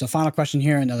 Okay, so final question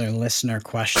here, another listener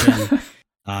question.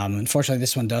 Unfortunately,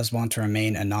 this one does want to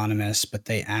remain anonymous, but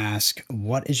they ask,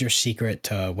 what is your secret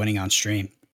to winning on stream?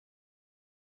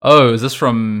 Oh, is this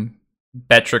from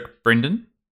Patrick Brendan?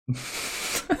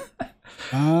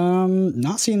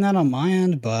 Not seeing that on my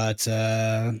end, but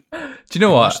do you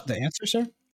know what? The answer, sir?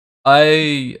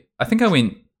 I think I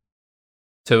went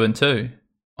 2-2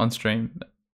 on stream.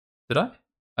 Did I?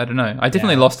 I don't know. I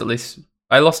definitely lost at least.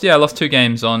 I lost 2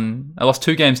 games I lost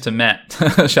 2 games to Matt.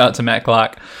 Shout out to Matt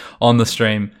Clark on the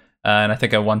stream. And I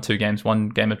think I won 2 games, 1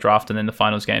 game of draft and then the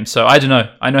finals game. So I don't know.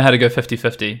 I know how to go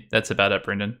 50-50. That's about it,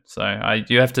 Brendan. So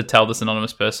you have to tell this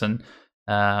anonymous person.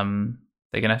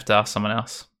 They're going to have to ask someone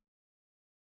else.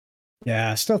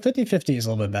 Yeah, still 50-50 is a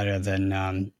little bit better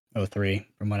than 03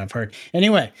 from what I've heard.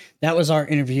 Anyway, that was our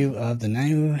interview of the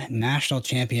new national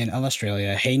champion of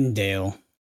Australia, Hayden Dale,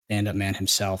 stand-up man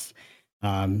himself.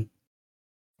 I'm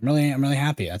really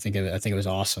happy. I think it was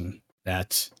awesome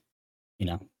that,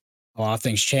 a lot of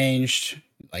things changed,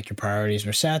 like your priorities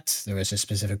were set. There was a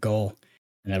specific goal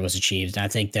and that was achieved. And I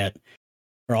think that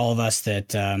for all of us that,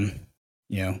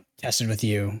 tested with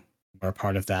you, or a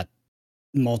part of that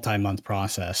multi-month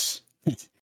process,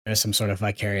 there's some sort of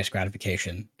vicarious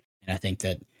gratification. And I think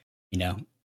that,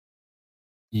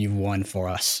 you've won for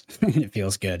us. It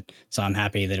feels good. So I'm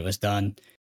happy that it was done.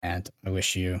 And I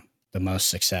wish you the most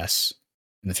success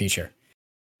in the future.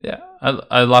 Yeah.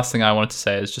 Last thing I wanted to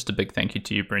say is just a big thank you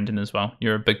to you, Brendan, as well.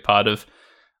 You're a big part of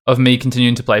me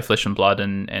continuing to play Flesh and Blood,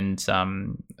 and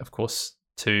of course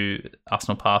to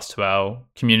Arsenal Pass, to our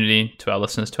community, to our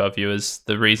listeners, to our viewers.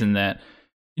 The reason that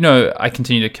I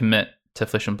continue to commit to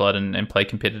Flesh and Blood and play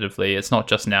competitively, it's not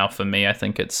just now for me. I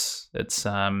think it's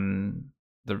a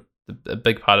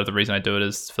big part of the reason I do it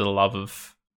is for the love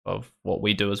of what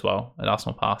we do as well at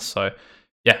Arsenal Pass. So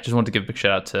yeah, just wanted to give a big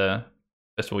shout out to,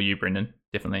 first of all, you, Brendan,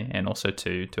 definitely, and also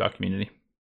to our community.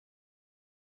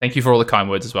 Thank you for all the kind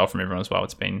words as well from everyone as well.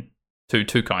 It's been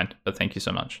too kind, but thank you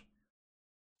so much.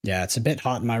 Yeah, it's a bit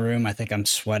hot in my room. I think I'm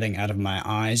sweating out of my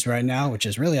eyes right now, which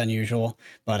is really unusual.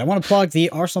 But I want to plug the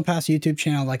Arsenal Pass YouTube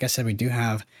channel. Like I said, we do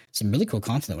have some really cool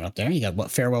content that went up there. You got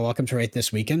Farewell Welcome to Wraith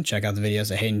this weekend. Check out the videos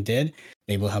that Hayden did.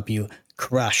 They will help you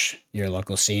crush your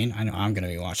local scene. I know I'm going to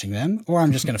be watching them, or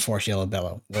I'm just going to force Yellow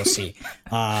Bellow. We'll see.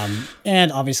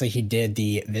 And obviously he did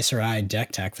the Viserai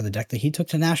deck tech for the deck that he took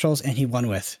to Nationals and he won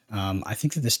with. I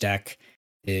think that this deck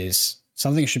is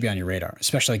something that should be on your radar,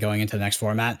 especially going into the next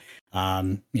format.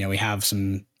 We have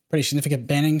some pretty significant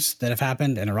bannings that have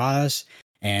happened in erratas,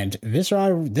 and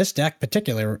Viserai, this deck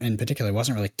in particular,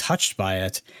 wasn't really touched by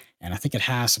it. And I think it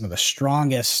has some of the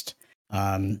strongest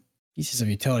pieces of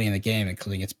utility in the game,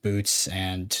 including its boots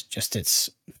and just its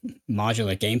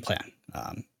modular game plan,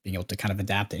 being able to kind of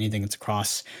adapt to anything that's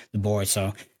across the board.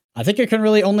 So I think it can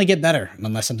really only get better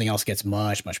unless something else gets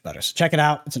much, much better. So check it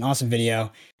out. It's an awesome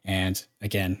video. And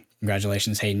again,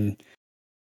 congratulations, Hayden.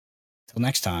 Till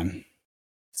next time,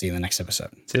 see you in the next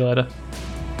episode. See you later.